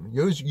brain.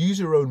 Use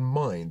your own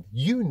mind.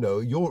 You know,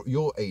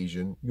 you're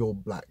Asian, you're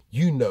black.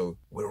 You know,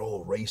 we're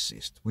all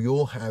racist. We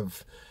all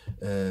have,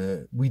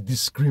 we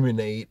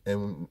discriminate,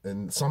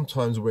 and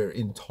sometimes we're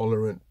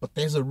intolerant, but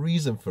there's a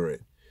reason for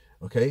it,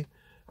 okay?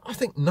 I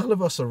think none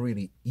of us are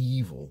really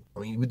evil. I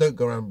mean, we don't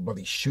go around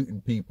bloody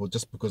shooting people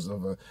just because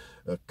of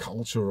a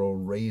culture or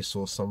race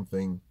or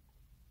something.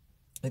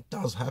 It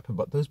does happen,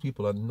 but those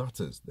people are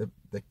nutters.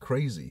 They're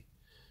crazy,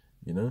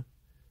 you know?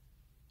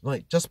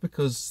 Like, just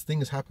because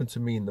things happened to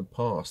me in the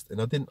past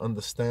and I didn't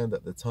understand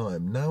at the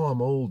time, now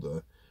I'm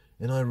older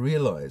and I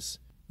realize,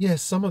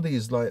 yes, some of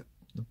these, like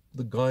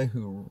the guy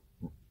who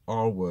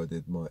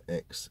R-worded my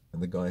ex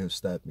and the guy who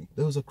stabbed me,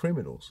 those are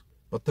criminals.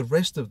 But the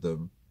rest of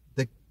them,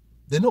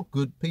 they're not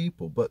good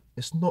people, but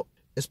it's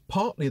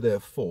partly their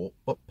fault,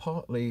 but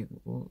partly,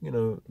 you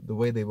know, the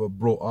way they were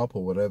brought up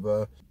or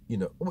whatever. You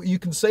know, you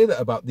can say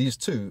that about these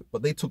two,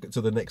 but they took it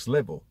to the next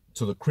level,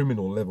 to the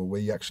criminal level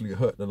where you actually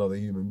hurt another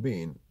human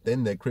being.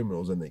 Then they're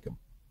criminals and they can,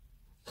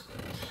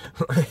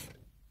 right?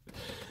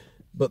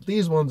 But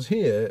these ones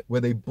here, where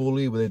they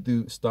bully, where they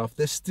do stuff,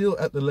 they're still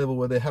at the level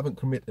where they haven't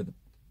committed,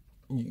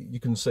 you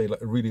can say,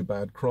 like a really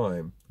bad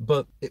crime,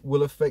 but it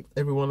will affect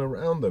everyone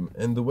around them,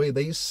 and the way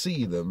they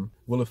see them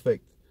will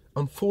affect,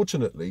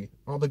 unfortunately,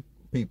 other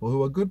people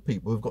who are good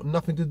people who've got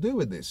nothing to do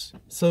with this.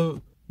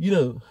 So, you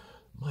know,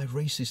 my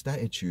racist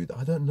attitude,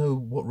 I don't know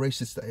what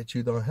racist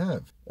attitude I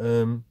have.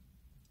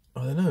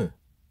 I don't know.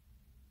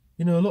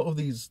 You know, a lot of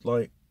these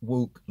like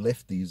woke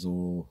lefties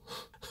or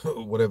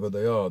whatever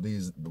they are,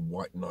 the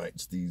white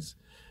knights, these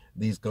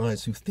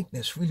guys who think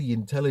they're really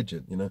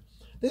intelligent, you know,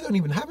 they don't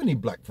even have any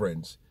black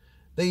friends.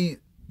 They're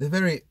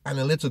very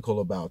analytical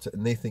about it,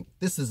 and they think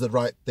this is the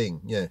right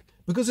thing, yeah,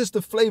 because it's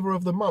the flavor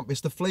of the month.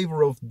 It's the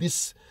flavor of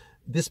this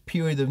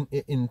period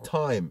in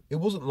time. It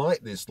wasn't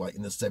like this like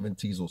in the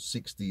 70s or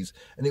 60s,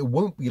 and it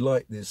won't be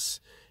like this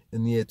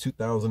in the year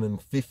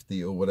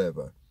 2050 or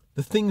whatever.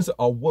 The things that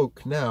are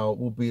woke now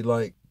will be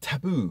like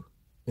taboo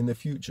in the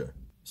future.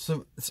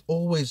 So it's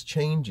always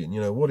changing.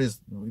 You know, what is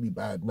really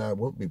bad now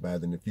won't be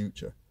bad in the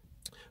future.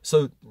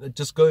 So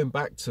just going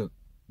back to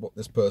what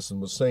this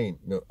person was saying,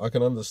 you know, I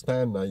can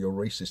understand now your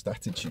racist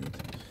attitude.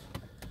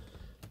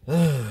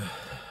 I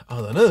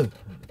don't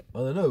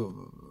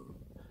know.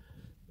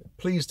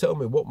 Please tell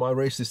me what my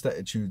racist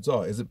attitudes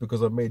are. Is it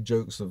because I've made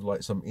jokes of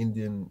like some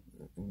Indian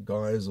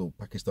guys or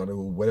Pakistani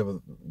or whatever,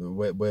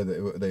 where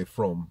they're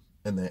from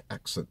and their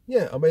accent?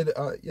 Yeah, I made it.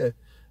 Yeah,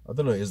 I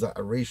don't know. Is that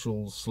a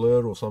racial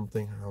slur or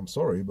something? I'm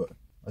sorry, but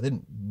I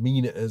didn't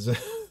mean it as a,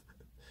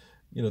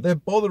 you know, they're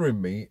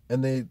bothering me,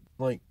 and they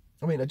like,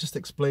 I mean, I just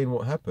explained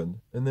what happened,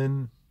 and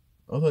then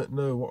I don't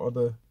know what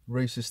other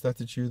racist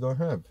attitude I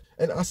have.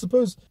 And I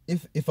suppose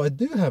if I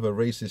do have a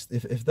racist,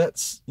 if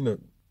that's, you know,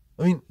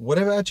 I mean,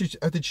 whatever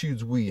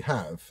attitudes we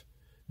have,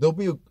 there'll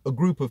be a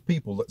group of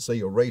people that say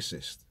you're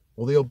racist,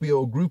 or there'll be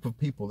a group of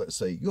people that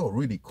say you're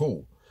really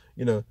cool,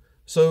 you know.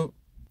 So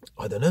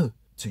I don't know,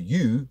 to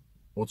you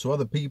or to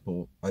other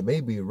people, I may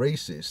be a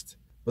racist,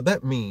 but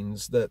that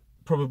means that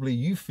probably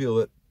you feel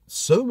that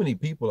so many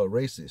people are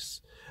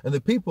racist, and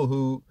the people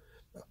who,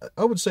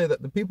 I would say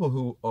that the people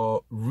who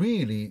are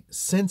really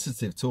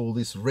sensitive to all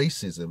this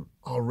racism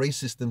are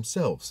racist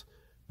themselves,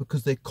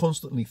 because they're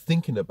constantly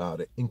thinking about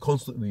it and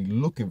constantly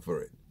looking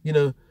for it. You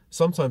know,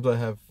 sometimes I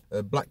have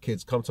black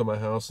kids come to my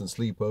house and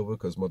sleep over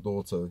because my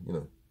daughter, you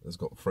know, has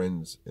got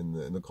friends in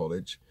the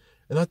college,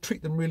 and I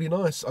treat them really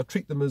nice. I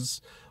treat them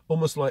as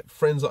almost like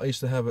friends that I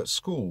used to have at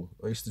school.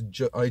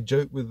 I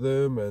joke with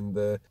them,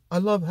 and I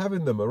love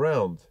having them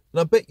around.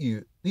 And I bet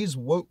you these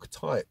woke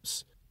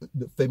types,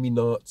 the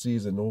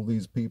feminazis and all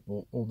these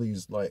people, all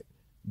these like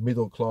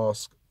middle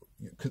class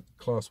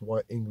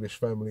white English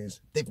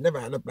families, they've never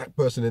had a black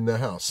person in their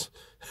house,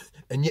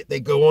 and yet they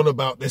go on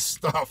about this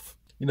stuff,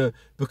 you know,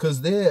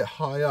 because they're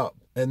high up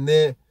and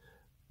they're,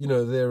 you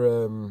know,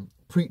 they're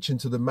preaching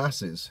to the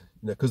masses,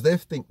 you know, because they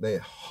think they're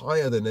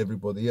higher than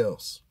everybody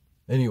else.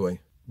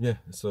 Anyway, yeah,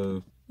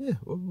 so yeah,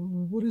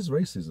 what is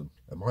racism?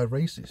 Am I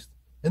racist?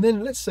 And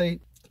then let's say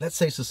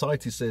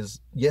society says,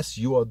 yes,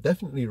 you are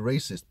definitely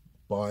racist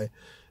by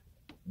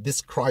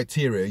this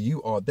criteria,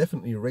 you are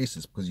definitely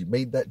racist because you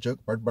made that joke,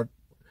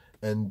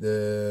 and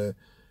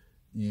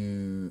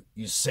you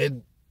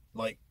said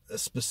like a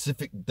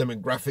specific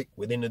demographic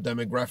within a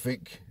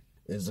demographic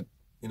is a,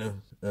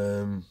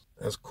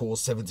 has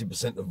caused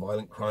 70% of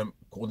violent crime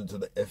according to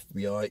the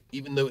FBI.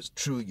 Even though it's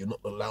true, you're not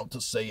allowed to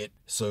say it.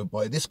 So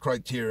by this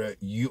criteria,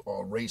 you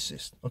are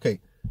racist. Okay,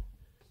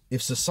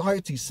 if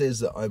society says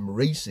that I'm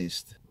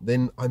racist,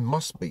 then I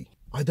must be.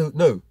 I don't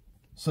know.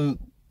 So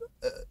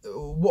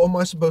what am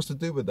I supposed to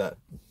do with that?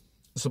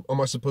 So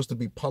am I supposed to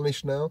be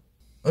punished now?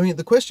 I mean,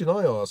 the question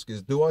I ask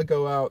is, do I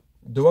go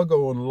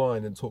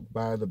online and talk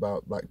bad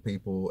about black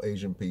people,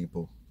 Asian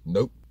people?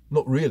 Nope,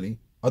 not really.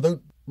 I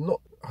don't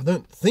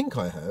think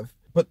I have.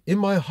 But in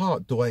my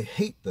heart, do I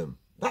hate them?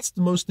 That's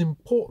the most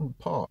important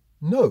part.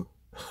 No,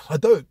 I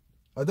don't.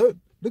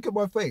 Look at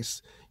my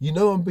face. You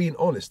know I'm being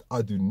honest.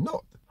 I do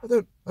not. I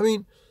don't. I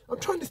mean, I'm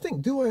trying to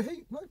think. Do I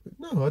hate black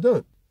people? No, I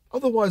don't.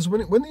 Otherwise,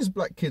 when these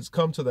black kids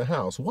come to the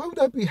house, why would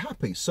I be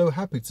happy? So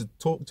happy to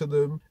talk to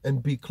them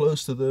and be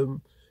close to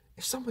them.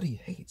 If somebody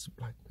hates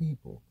black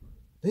people,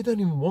 they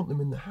don't even want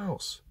them in the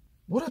house.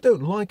 What I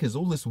don't like is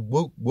all this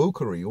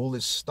wokery, all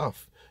this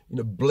stuff,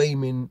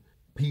 blaming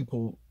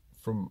people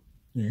from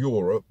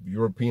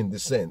European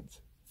descent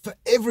for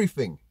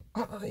everything.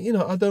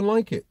 I don't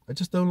like it. I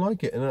just don't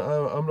like it, and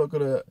I'm not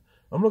gonna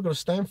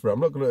stand for it. I'm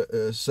not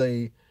gonna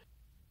say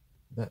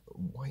that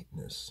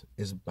whiteness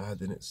is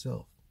bad in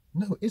itself.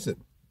 No, it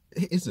isn't.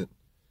 It isn't.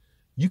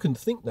 You can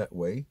think that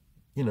way,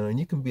 and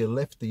you can be a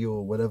lefty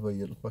or whatever,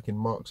 you're fucking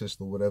Marxist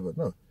or whatever.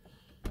 No.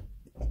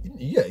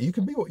 Yeah, you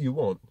can be what you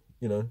want,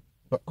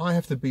 but I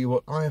have to be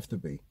what I have to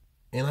be.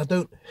 And I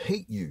don't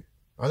hate you.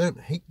 I don't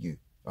hate you.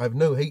 I have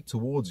no hate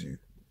towards you.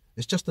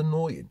 It's just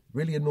annoying,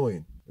 really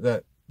annoying,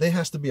 that there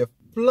has to be a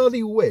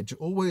bloody wedge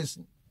always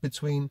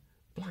between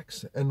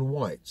blacks and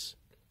whites.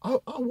 I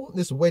want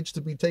this wedge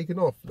to be taken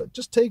off.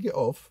 Just take it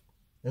off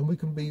and we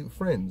can be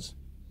friends.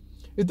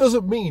 It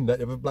doesn't mean that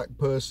if a black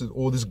person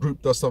or this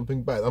group does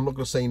something bad, I'm not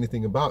going to say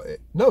anything about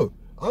it. No,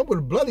 I'm going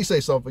to bloody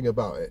say something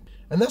about it.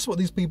 And that's what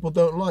these people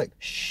don't like.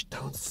 Shh,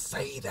 don't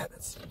say that.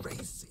 It's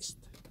racist.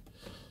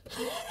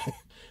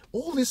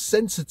 All this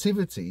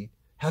sensitivity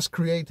has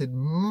created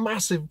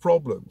massive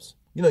problems.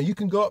 You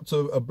can go up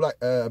to a black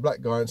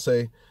guy and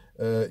say,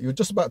 you're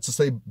just about to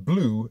say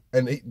blue,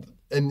 and he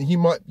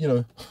might,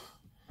 you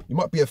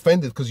might be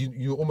offended because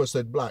you almost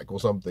said black or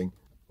something.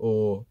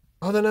 Or,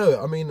 I don't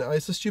know. I mean,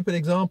 it's a stupid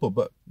example,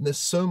 but there's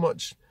so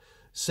much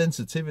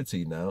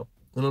sensitivity now.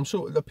 And I'm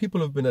sure that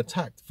people have been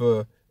attacked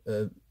for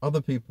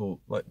other people,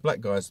 like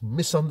black guys,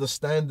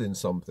 misunderstanding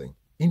something.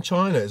 In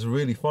China, it's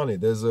really funny.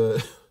 There's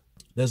a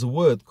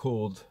word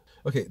called,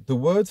 okay, the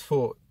word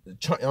for,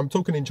 I'm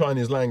talking in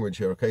Chinese language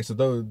here, okay? So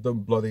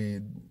don't bloody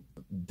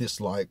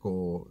dislike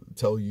or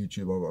tell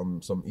YouTube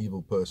I'm some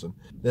evil person.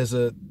 There's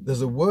a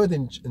word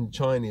in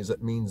Chinese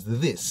that means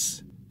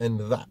this and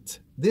that.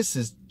 This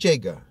is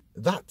jega.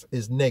 That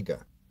is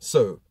nega.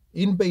 So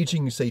in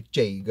Beijing you say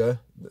jega.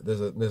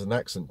 There's an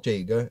accent,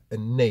 jega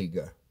and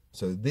nega.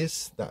 So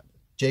this, that,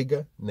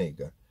 jega,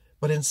 nega.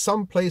 But in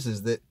some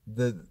places the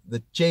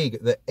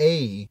jega, the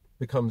a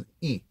becomes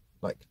e,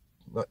 like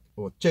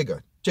or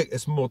jega.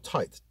 It's more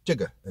tight.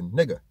 Jigga and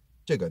nigger.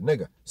 Jigga,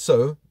 nigger.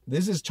 So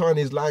this is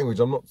Chinese language.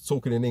 I'm not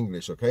talking in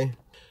English, okay?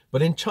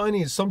 But in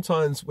Chinese,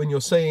 sometimes when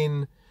you're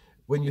thinking,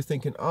 that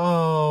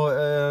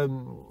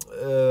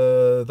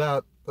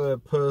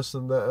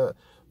person, that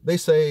they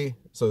say,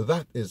 so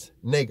that is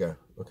nigger,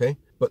 okay?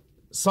 But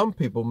some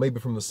people, maybe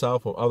from the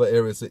south or other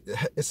areas,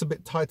 it's a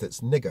bit tighter. It's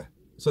nigger.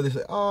 So they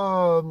say,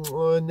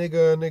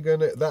 nigger,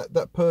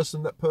 that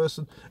person,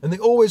 and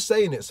they're always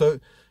saying it. So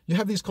you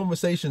have these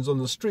conversations on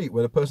the street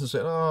where the person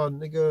saying,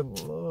 nigger,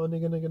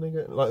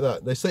 like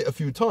that. They say it a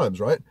few times,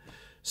 right?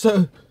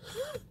 So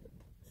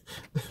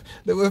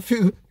there were a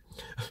few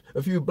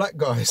black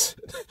guys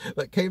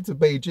that came to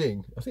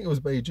Beijing. I think it was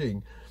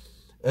Beijing,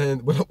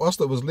 and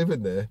whilst I was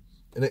living there,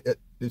 and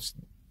it's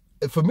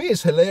for me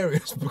it's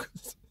hilarious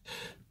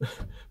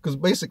because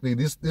basically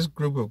this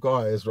group of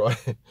guys,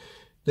 right?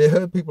 They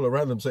heard people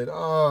around them saying,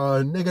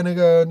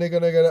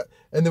 nigger,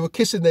 and they were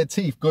kissing their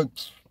teeth, going,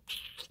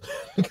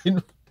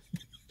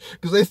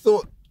 because they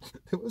thought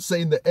they were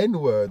saying the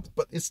N-word,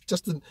 but it's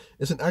an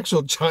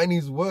actual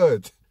Chinese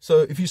word. So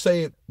if you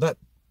say that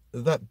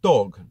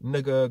dog,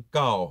 nigger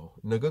gao,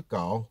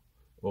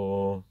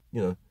 or,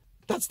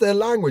 that's their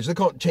language. They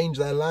can't change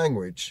their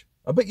language.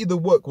 I bet you the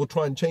work will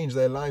try and change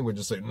their language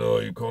and say, no,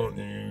 you can't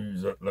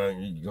use that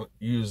language.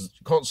 You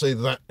can't say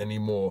that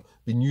anymore.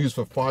 Been used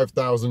for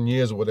 5,000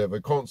 years or whatever.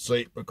 Can't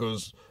say it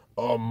because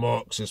our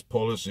Marxist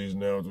policies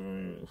now.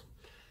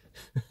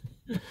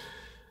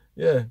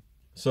 Yeah.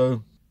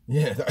 So,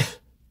 yeah, that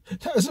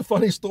was a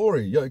funny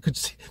story. You could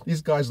see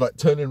these guys like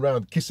turning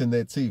around, kissing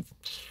their teeth.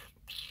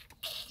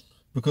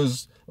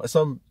 Because like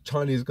some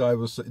Chinese guy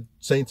was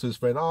saying to his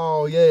friend,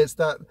 oh yeah, it's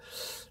that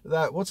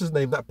what's his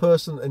name, that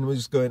person, and we're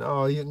just going,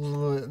 oh,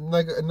 nigga.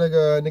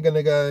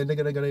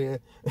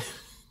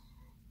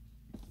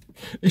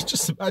 You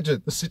just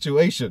imagine the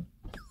situation.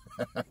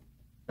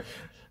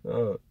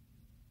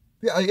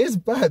 Yeah, it is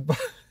bad. But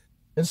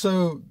and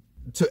so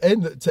to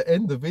end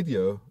the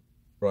video,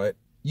 right?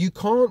 You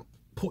can't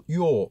put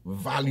your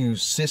value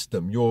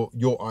system,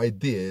 your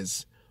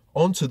ideas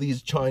onto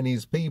these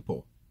Chinese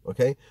people.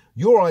 Okay,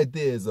 your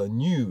ideas are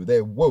new.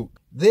 They're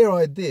woke. Their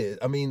ideas,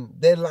 I mean,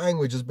 their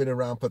language has been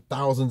around for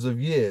thousands of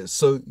years.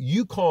 So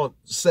you can't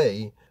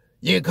say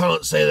the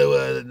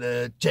word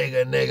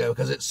chega nigger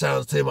because it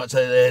sounds too much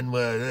like the N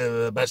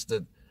word,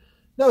 bastard.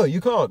 No,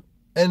 you can't.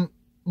 And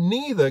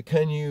neither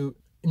can you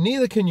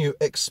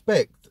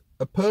expect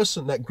a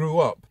person that grew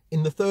up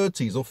in the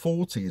 30s or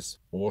 40s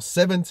or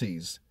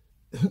 70s.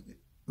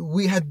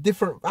 We had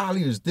different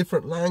values,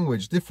 different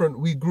language,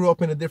 we grew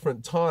up in a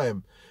different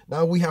time.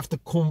 Now we have to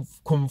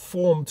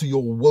conform to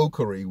your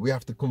wokery. We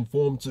have to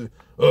conform to,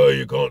 oh,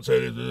 you can't say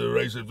this is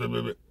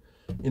racist.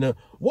 You know,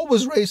 what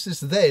was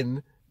racist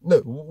then, no,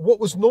 what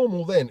was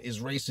normal then is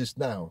racist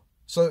now.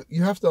 So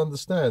you have to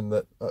understand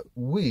that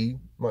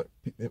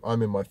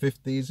I'm in my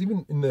 50s,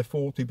 even in their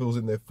 40s, people's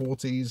in their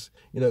 40s,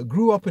 you know,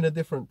 grew up in a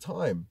different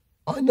time.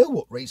 I know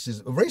what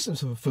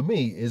racism for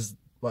me is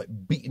like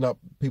beating up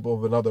people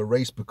of another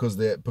race because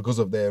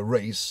of their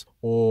race,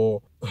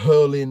 or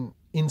hurling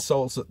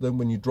insults at them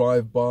when you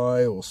drive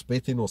by, or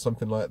spitting or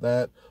something like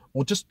that,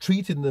 or just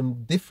treating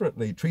them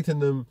differently, treating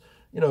them,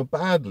 you know,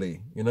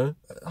 badly. You know,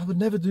 I would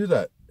never do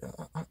that.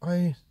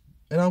 I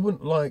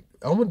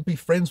wouldn't be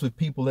friends with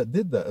people that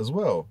did that as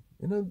well.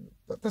 You know,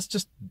 that's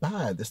just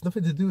bad. It's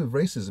nothing to do with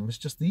racism. It's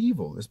just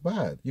evil. It's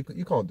bad.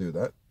 You can't do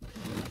that.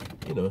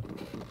 You know.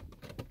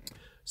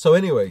 So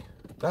anyway,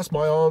 that's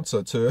my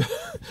answer to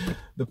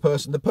the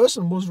person. The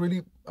person was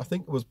really, I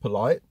think, was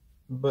polite,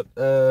 but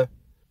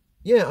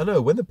yeah, I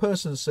know when the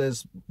person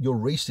says your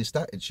racist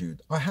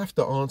attitude, I have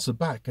to answer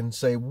back and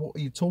say, what are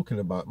you talking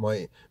about?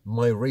 My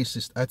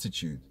racist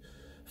attitude.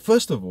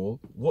 First of all,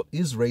 what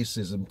is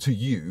racism to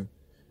you?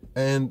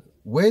 And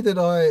where did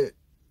I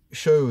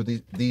show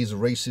these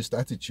racist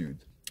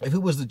attitude? If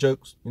it was the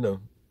jokes, you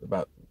know,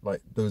 about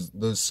like those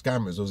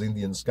scammers, those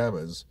Indian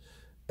scammers,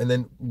 and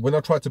then when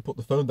I tried to put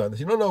the phone down, they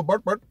said, no,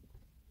 Bart,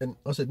 and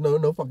I said,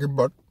 no, fucking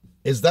Bart.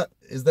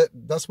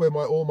 That's where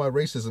all my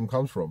racism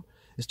comes from.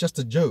 It's just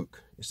a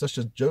joke. It's just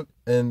a joke,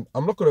 and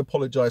I'm not going to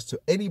apologize to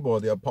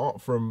anybody apart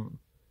from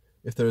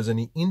if there is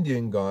any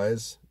Indian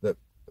guys that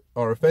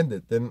are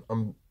offended. Then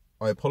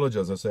I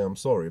apologize. I say I'm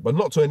sorry, but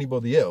not to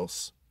anybody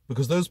else,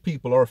 because those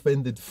people are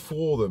offended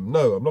for them.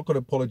 No, I'm not going to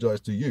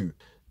apologize to you.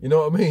 You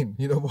know what I mean?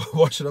 You know,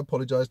 why should I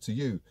apologize to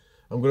you?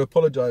 I'm going to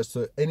apologize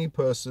to any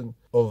person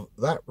of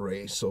that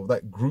race or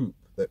that group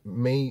that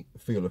may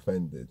feel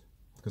offended,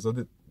 because I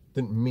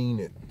didn't mean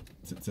it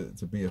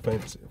to be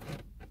offensive,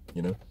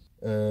 you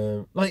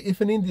know. Like if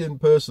an Indian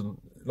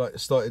person like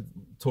started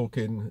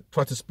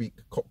tried to speak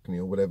Cockney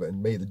or whatever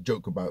and made a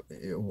joke about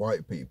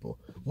white people,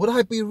 would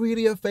I be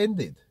really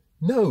offended?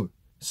 No.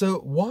 So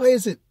why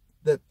is it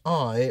that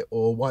I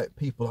or white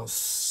people are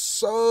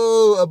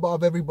so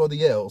above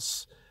everybody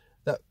else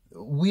that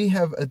we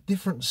have a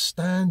different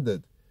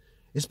standard?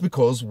 It's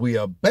because we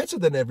are better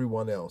than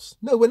everyone else.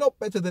 No, we're not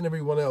better than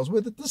everyone else.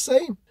 We're the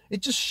same.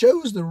 It just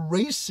shows the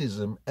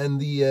racism and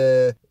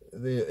the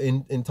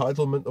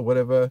entitlement or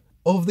whatever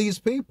of these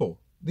people,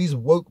 these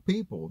woke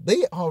people.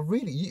 They are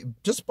really,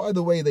 just by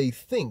the way they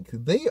think,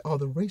 they are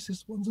the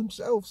racist ones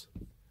themselves.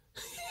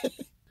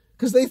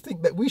 Because they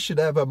think that we should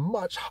have a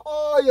much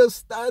higher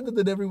standard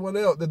than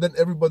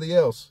everybody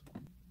else.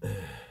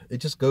 It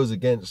just goes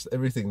against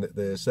everything that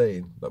they're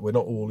saying. That we're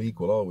not all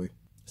equal, are we?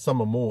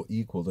 Some are more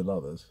equal than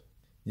others.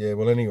 Yeah,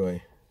 well,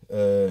 anyway,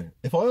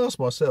 if I ask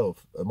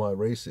myself, am I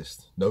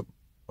racist? Nope,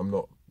 I'm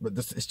not. But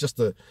it's just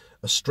a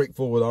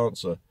straightforward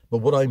answer. But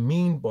what I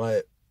mean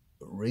by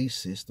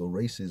racist or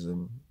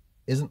racism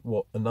isn't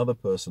what another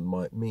person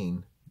might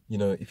mean. You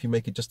know, if you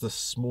make it just a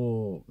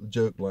small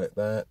joke like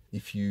that,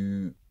 if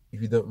you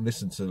don't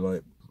listen to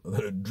like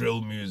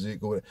drill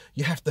music or whatever,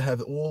 you have to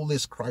have all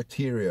this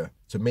criteria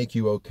to make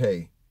you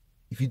okay.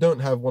 If you don't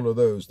have one of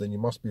those, then you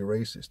must be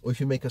racist. Or if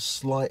you make a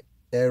slight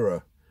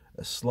error,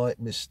 a slight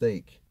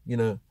mistake, you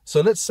know.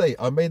 So let's say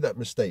I made that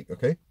mistake,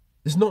 okay?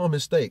 It's not a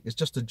mistake, it's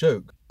just a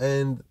joke.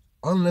 And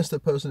unless the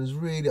person is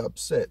really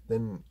upset,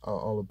 then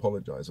I'll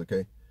apologize,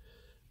 okay?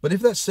 But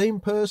if that same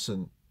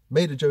person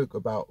made a joke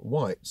about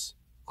whites,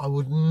 I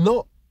would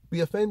not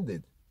be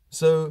offended.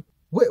 So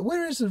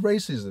where is the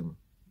racism?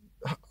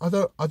 I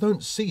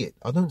don't see it.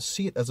 I don't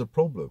see it as a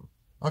problem.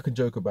 I can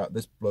joke about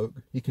this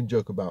bloke, he can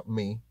joke about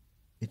me.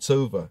 It's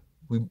over.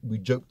 We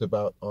joked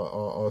about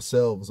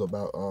ourselves,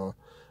 about our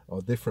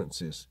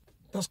differences.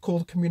 That's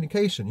called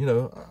communication, you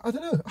know. I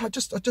don't know. I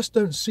just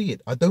don't see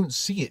it. I don't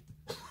see it.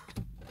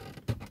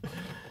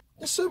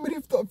 There's so many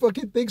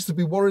fucking things to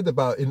be worried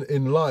about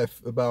in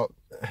life, about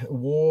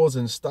wars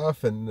and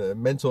stuff and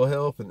mental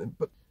health,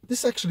 but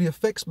this actually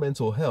affects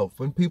mental health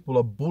when people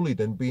are bullied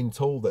and being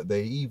told that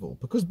they're evil,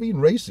 because being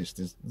racist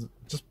is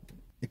just,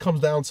 it comes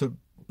down to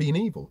being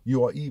evil.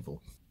 You are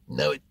evil.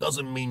 No, it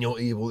doesn't mean you're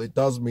evil. It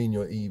does mean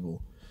you're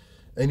evil.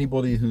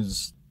 Anybody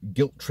who's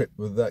guilt tripped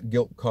with that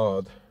guilt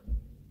card,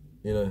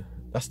 you know,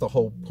 that's the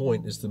whole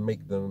point, is to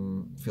make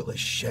them feel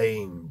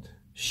ashamed.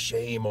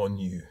 Shame on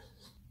you.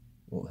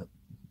 All that.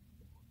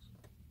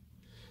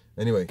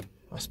 Anyway,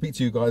 I'll speak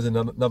to you guys in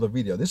another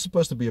video. This is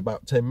supposed to be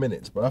about 10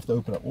 minutes, but I have to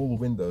open up all the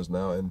windows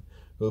now and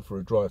go for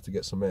a drive to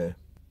get some air.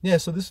 Yeah,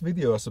 so this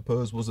video, I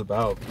suppose, was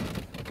about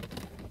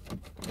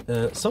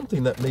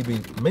something that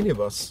maybe many of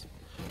us,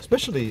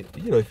 especially,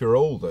 you know, if you're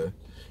older,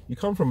 you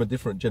come from a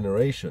different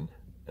generation,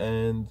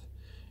 and,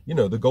 you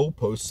know, the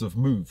goalposts have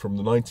moved from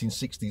the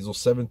 1960s or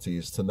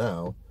 70s to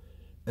now,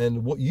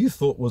 and what you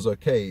thought was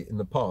okay in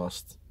the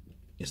past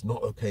is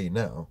not okay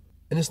now.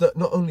 And it's not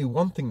only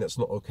one thing that's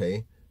not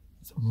okay,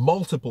 it's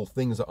multiple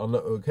things that are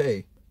not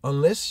okay.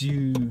 Unless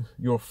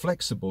you're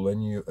flexible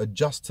and you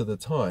adjust to the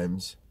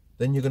times,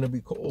 then you're going to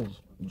be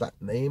called that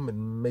name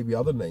and maybe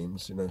other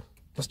names, you know.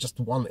 That's just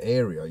one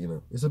area, you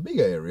know. It's a big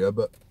area,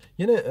 but,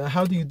 you know,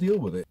 how do you deal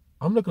with it?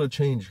 I'm not going to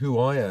change who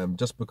I am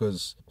just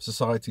because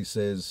society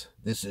says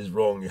this is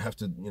wrong, you have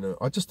to, you know.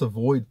 I just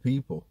avoid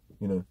people,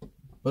 you know.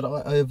 But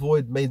I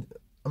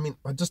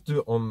I just do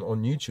it on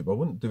YouTube. I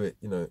wouldn't do it,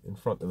 you know, in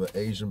front of an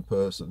Asian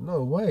person.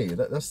 No way.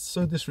 That's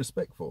so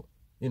disrespectful.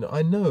 You know,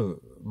 I know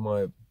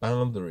my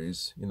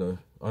boundaries, you know.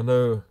 I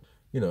know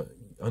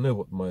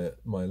what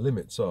my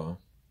limits are.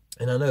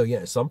 And I know,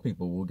 yeah, some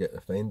people will get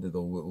offended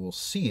or will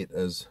see it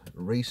as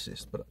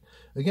racist. But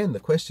again, the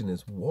question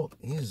is, what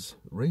is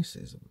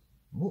racism?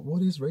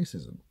 What is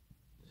racism?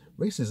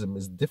 Racism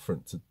is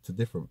different to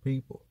different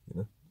people, you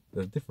know.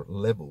 There are different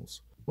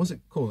levels. What's it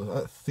called?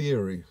 That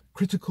theory,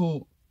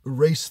 critical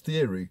race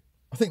theory.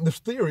 I think the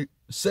theory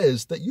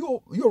says that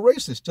you're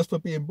racist just for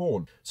being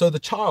born. So the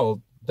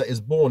child that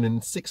is born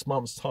in 6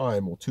 months'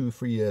 time or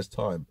 2-3 years'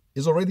 time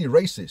is already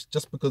racist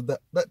just because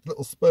that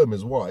little sperm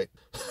is white,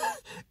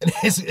 and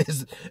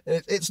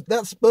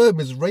that sperm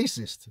is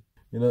racist.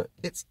 You know,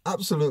 it's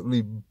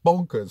absolutely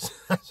bonkers,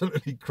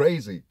 absolutely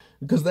crazy,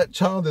 because that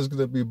child is going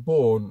to be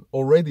born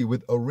already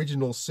with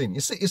original sin.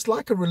 You see, it's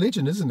like a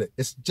religion, isn't it?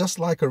 It's just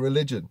like a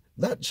religion.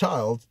 That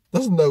child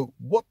doesn't know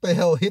what the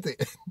hell hit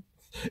it.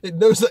 It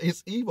knows that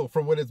it's evil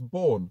from when it's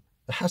born.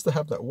 It has to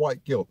have that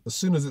white guilt as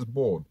soon as it's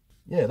born.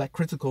 Yeah, that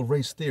critical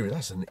race theory,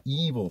 that's an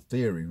evil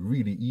theory,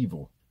 really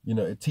evil. You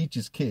know, it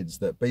teaches kids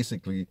that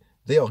basically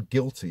they are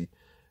guilty,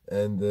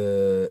 and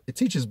it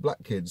teaches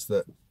black kids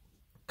that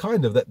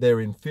that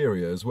they're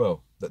inferior as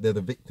well, that they're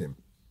the victim,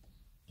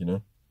 you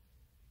know.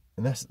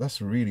 And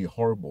that's really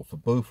horrible for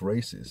both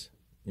races,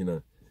 you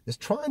know. It's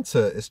trying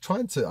to,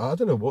 I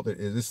don't know what it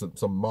is, this is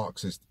some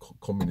Marxist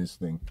communist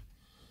thing.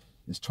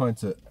 It's trying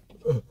to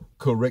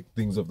correct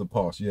things of the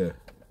past, yeah,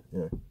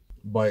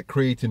 by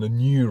creating a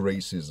new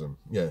racism,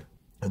 yeah.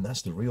 And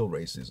that's the real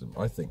racism,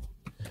 I think.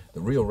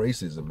 The real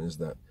racism is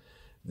that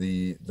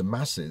the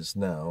masses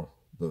now,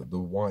 the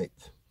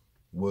white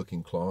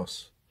working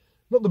class,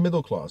 not the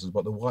middle classes,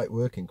 but the white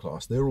working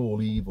class, they're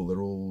all evil,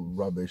 they're all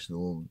rubbish, they're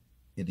all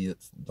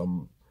idiots,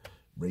 dumb,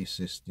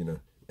 racist, you know.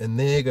 And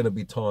they're going to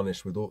be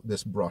tarnished with all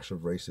this brush of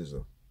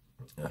racism.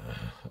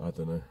 I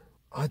don't know.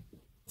 I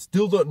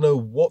still don't know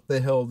what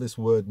the hell this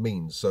word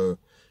means. So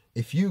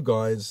if you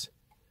guys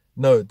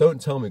know,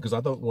 don't tell me, because I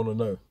don't want to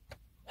know.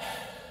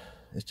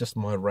 It's just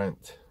my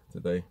rant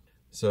today.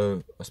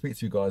 So I'll speak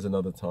to you guys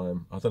another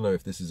time. I don't know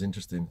if this is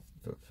interesting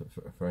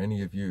for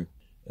any of you.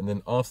 And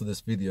then after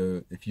this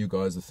video, if you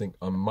guys think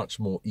I'm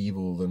much more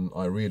evil than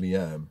I really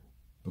am,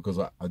 because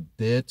I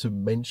dare to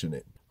mention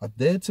it. I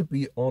dare to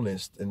be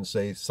honest and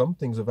say some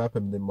things have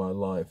happened in my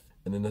life.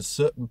 And in a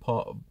certain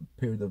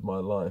period of my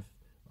life,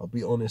 I'll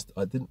be honest,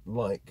 I didn't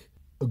like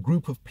a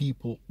group of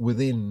people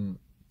within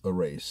a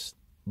race,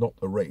 not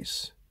a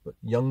race, but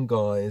young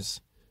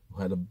guys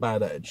who had a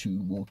bad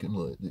attitude, walking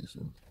like this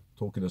and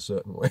talking a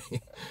certain way.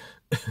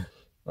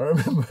 I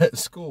remember at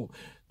school,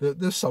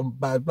 there's some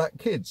bad black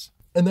kids,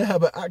 and they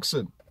have an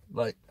accent,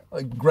 like,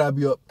 I grab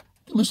you up,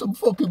 give me some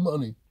fucking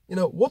money. You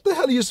know, what the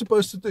hell are you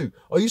supposed to do?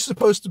 Are you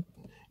supposed to,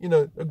 you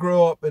know,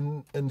 grow up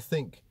and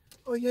think,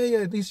 oh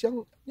yeah, these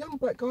young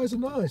black guys are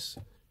nice?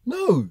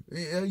 No,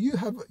 you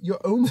have your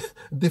own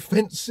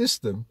defense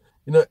system.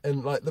 You know,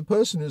 and like the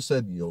person who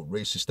said your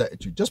racist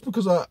attitude, just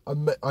because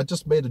I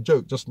just made a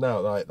joke just now,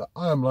 like that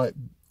I am like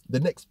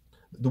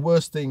the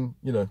worst thing,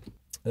 you know,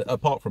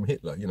 apart from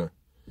Hitler, you know.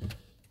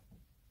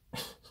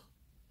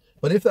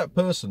 But if that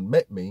person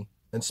met me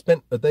and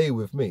spent a day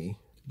with me,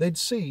 they'd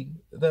see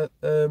that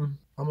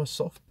I'm a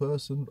soft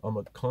person, I'm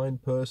a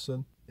kind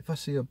person. If I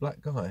see a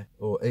black guy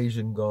or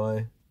Asian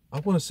guy,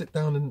 I want to sit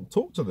down and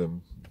talk to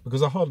them,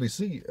 because I hardly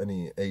see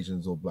any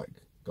Asians or black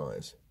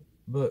guys.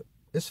 But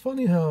it's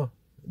funny how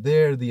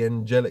they're the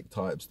angelic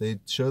types. They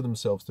show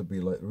themselves to be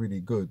like really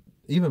good.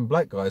 Even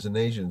black guys and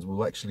Asians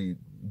will actually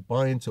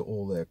buy into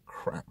all their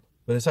crap,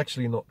 but it's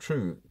actually not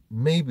true.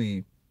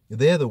 Maybe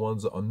they're the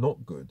ones that are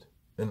not good,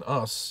 and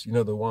us, you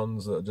know, the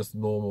ones that are just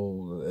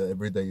normal,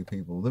 everyday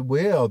people,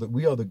 we are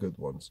the good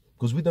ones,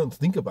 because we don't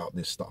think about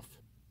this stuff.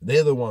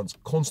 They're the ones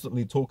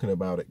constantly talking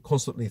about it,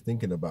 constantly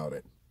thinking about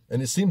it.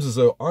 And it seems as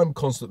though I'm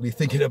constantly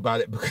thinking about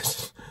it,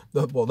 because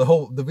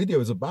the video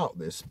is about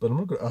this, but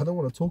I don't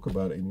want to talk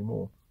about it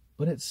anymore.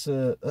 But it's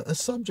a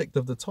subject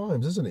of the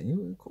times, isn't it?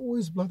 You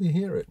always bloody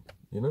hear it,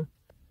 you know.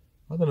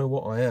 I don't know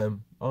what I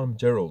am. I'm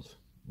Gerald.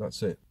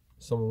 That's it.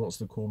 someone wants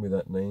to call me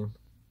that name,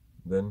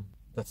 then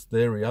that's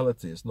their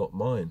reality. It's not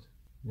mine.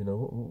 You know,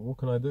 what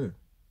can I do?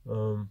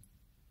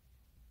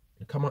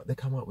 They come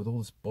out with all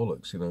this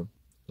bollocks, you know,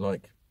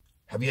 like,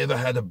 have you ever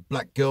had a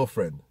black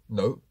girlfriend?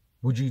 No.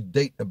 Would you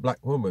date a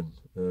black woman?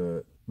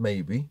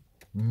 Maybe.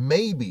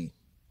 Maybe.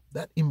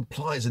 That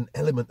implies an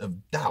element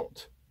of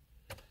doubt.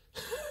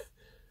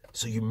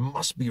 So you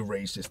must be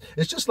racist.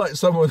 It's just like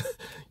someone,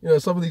 you know,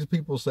 some of these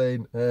people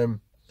saying,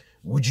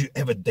 would you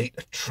ever date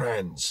a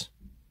trans?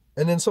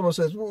 And then someone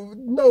says, well,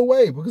 no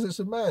way, because it's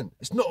a man.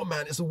 It's not a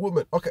man, it's a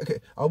woman. Okay,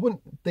 I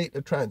wouldn't date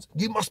a trans.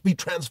 You must be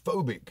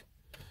transphobic.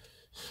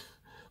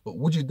 But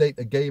would you date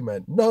a gay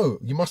man? No,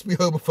 you must be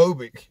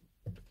homophobic.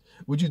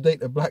 Would you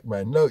date a black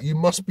man? No, you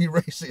must be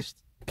racist.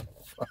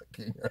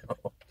 Fucking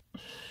hell.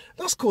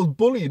 That's called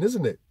bullying,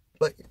 isn't it?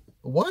 Like,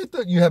 why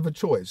don't you have a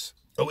choice?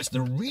 Oh, it's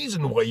the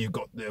reason why you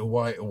got there,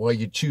 why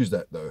you choose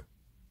that though.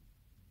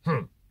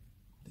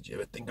 Did you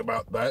ever think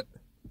about that?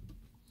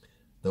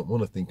 Don't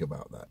want to think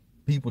about that.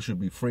 People should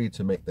be free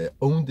to make their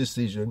own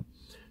decision,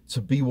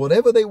 to be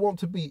whatever they want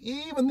to be,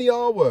 even the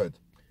R word.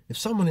 If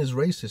someone is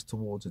racist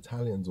towards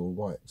Italians or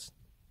whites,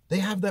 they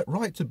have that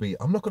right to be.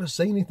 I'm not going to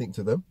say anything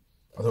to them.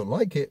 I don't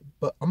like it,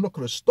 but I'm not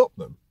going to stop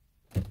them,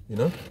 you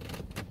know?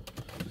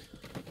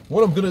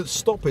 What I'm going to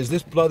stop is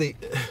this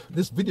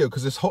video,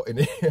 because it's hot in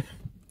here.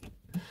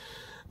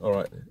 All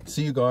right,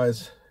 see you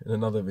guys in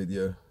another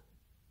video.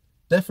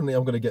 Definitely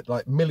I'm going to get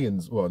like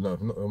millions. Well, no,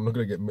 I'm not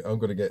going to get, I'm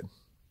going to get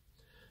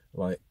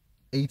like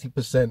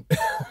 80%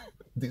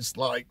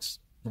 dislikes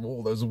from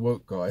all those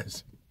woke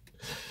guys.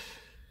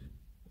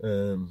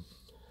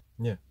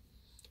 Yeah.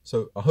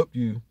 So I hope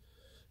you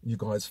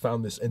guys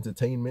found this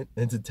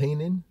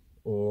entertaining,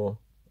 or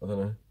I don't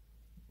know,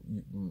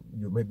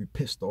 you're maybe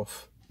pissed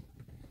off,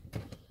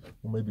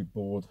 or maybe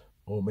bored,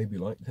 or maybe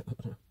liked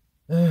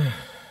it.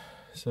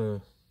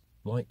 So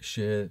like,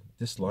 share,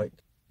 dislike.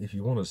 If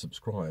you want to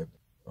subscribe,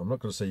 I'm not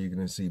going to say you're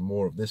going to see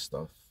more of this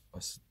stuff.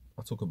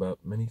 I talk about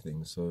many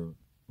things, so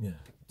yeah,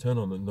 turn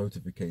on the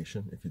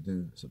notification if you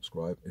do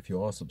subscribe. If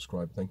you are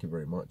subscribed, thank you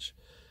very much.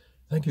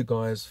 Thank you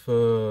guys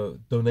for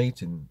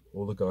donating,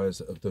 all the guys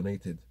that have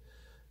donated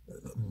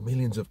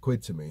millions of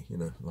quid to me, you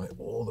know, like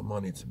all the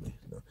money to me.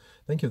 You know.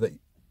 Thank you that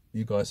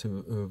you guys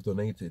who have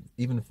donated,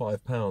 even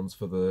 £5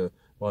 for the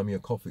Buy Me a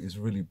Coffee is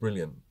really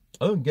brilliant.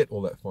 I don't get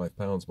all that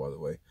 £5, by the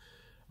way.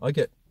 I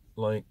get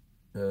like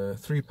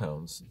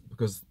 £3,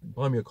 because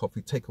Buy Me a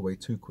Coffee take away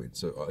 2 quid,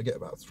 so I get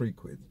about 3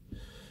 quid.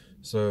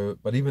 So,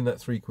 but even that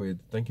 3 quid,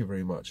 thank you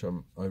very much.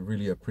 I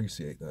really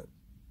appreciate that,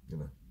 you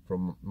know,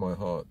 from my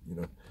heart,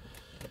 you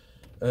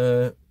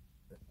know.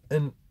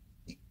 And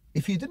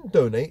if you didn't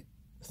donate,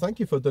 thank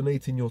you for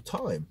donating your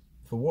time,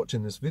 for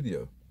watching this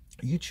video.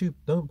 YouTube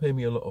don't pay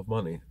me a lot of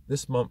money.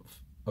 This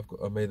month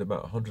I made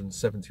about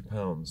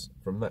 £170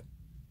 from that.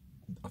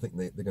 I think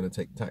they're going to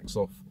take tax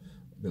off.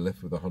 They're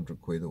left with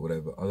 100 quid or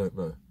whatever. I don't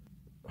know.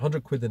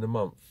 100 quid in a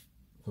month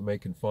for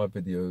making 5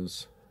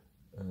 videos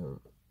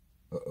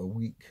a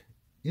week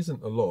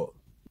isn't a lot.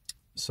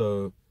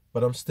 So,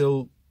 but I'm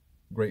still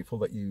grateful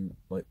that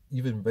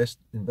you've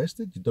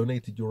invested, you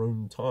donated your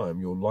own time,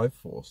 your life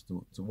force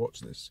to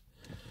watch this.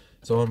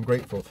 So I'm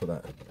grateful for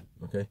that.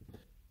 Okay,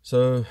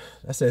 so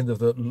that's the end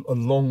of a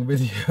long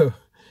video,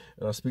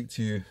 and I'll speak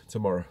to you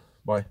tomorrow.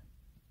 Bye.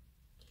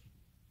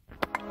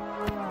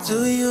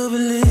 Do you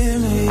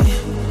believe me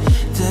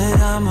that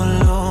I'm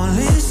a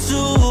lonely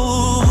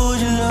soul?